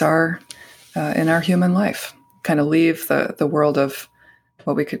needs are in our human life. Kind of leave the world of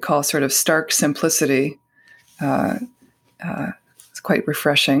what we could call sort of stark simplicity. It's quite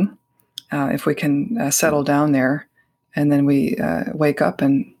refreshing if we can settle down there, and then we wake up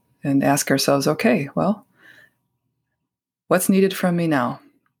and ask ourselves, okay, well, what's needed from me now?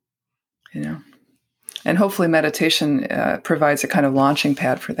 And hopefully meditation provides a kind of launching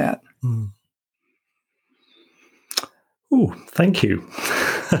pad for that. Oh, thank you.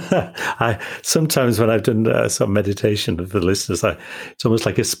 Sometimes when I've done some meditation of the listeners, it's almost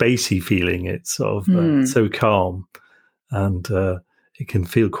like a spacey feeling. It's sort of so calm, and it can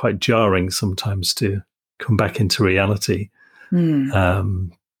feel quite jarring sometimes to come back into reality. But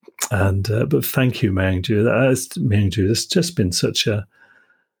thank you, Myung-Ju. It's just been such a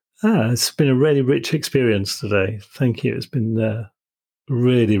it's been a really rich experience today. Thank you. It's been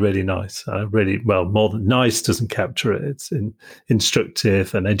really, really nice. More than nice doesn't capture it. It's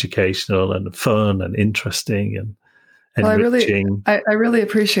instructive and educational and fun and interesting and enriching. I really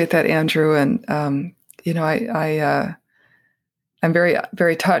appreciate that, Andrew. And I'm very,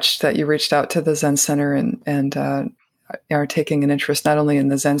 very touched that you reached out to the Zen Center and are taking an interest not only in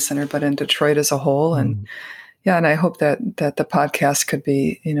the Zen Center but in Detroit as a whole. And and I hope that the podcast could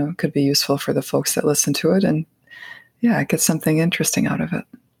be useful for the folks that listen to it, and get something interesting out of it.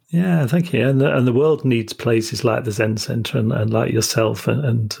 Yeah, thank you. And the world needs places like the Zen Center and like yourself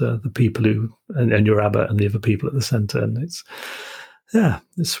and the people and your abbot and the other people at the center. And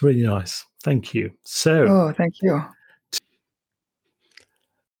it's really nice. Thank you. So, thank you.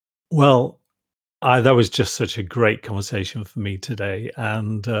 Well, that was just such a great conversation for me today,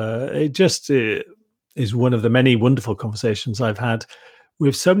 and it just is one of the many wonderful conversations I've had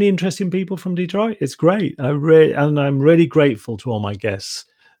with so many interesting people from Detroit. It's great. I'm really grateful to all my guests,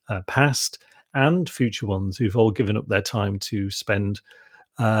 past and future ones, who've all given up their time to spend,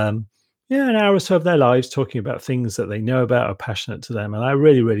 an hour or so of their lives talking about things that they know about, are passionate to them. And I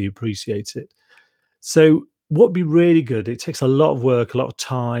really, really appreciate it. So what would be really good, it takes a lot of work, a lot of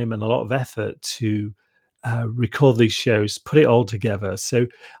time and a lot of effort to record these shows, put it all together. So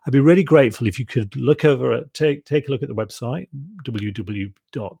I'd be really grateful if you could look over at, take a look at the website,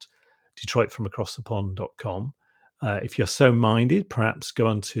 www.detroitfromacrossthepond.com. If you're so minded, perhaps go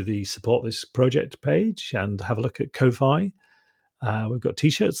onto the Support This Project page and have a look at Ko-Fi. We've got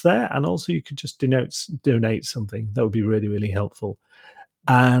t-shirts there, and also you could just donate something. That would be really, really helpful.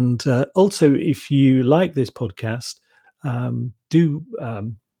 And also, if you like this podcast, do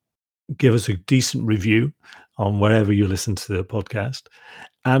give us a decent review on wherever you listen to the podcast.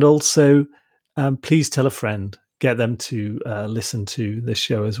 And also, please tell a friend, get them to listen to this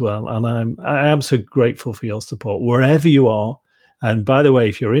show as well. And I am so grateful for your support wherever you are. And by the way,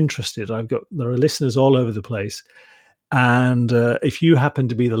 if you're interested, there are listeners all over the place. And if you happen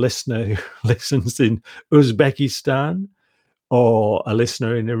to be the listener who listens in Uzbekistan, or a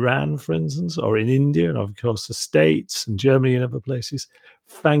listener in Iran, for instance, or in India, and of course the States and Germany and other places,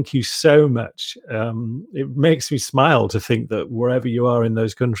 thank you so much. It makes me smile to think that wherever you are in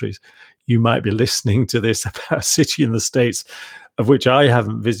those countries, you might be listening to this about a city in the States of which I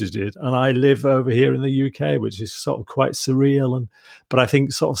haven't visited. And I live over here in the UK, which is sort of quite surreal, but I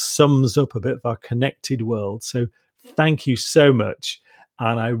think sort of sums up a bit of our connected world. So thank you so much.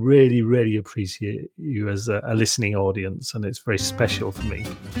 And I really, really appreciate you as a listening audience. And it's very special for me.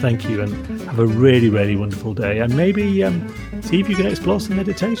 Thank you. And have a really, really wonderful day. And maybe see if you can explore some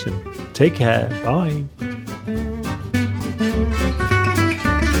meditation. Take care. Bye.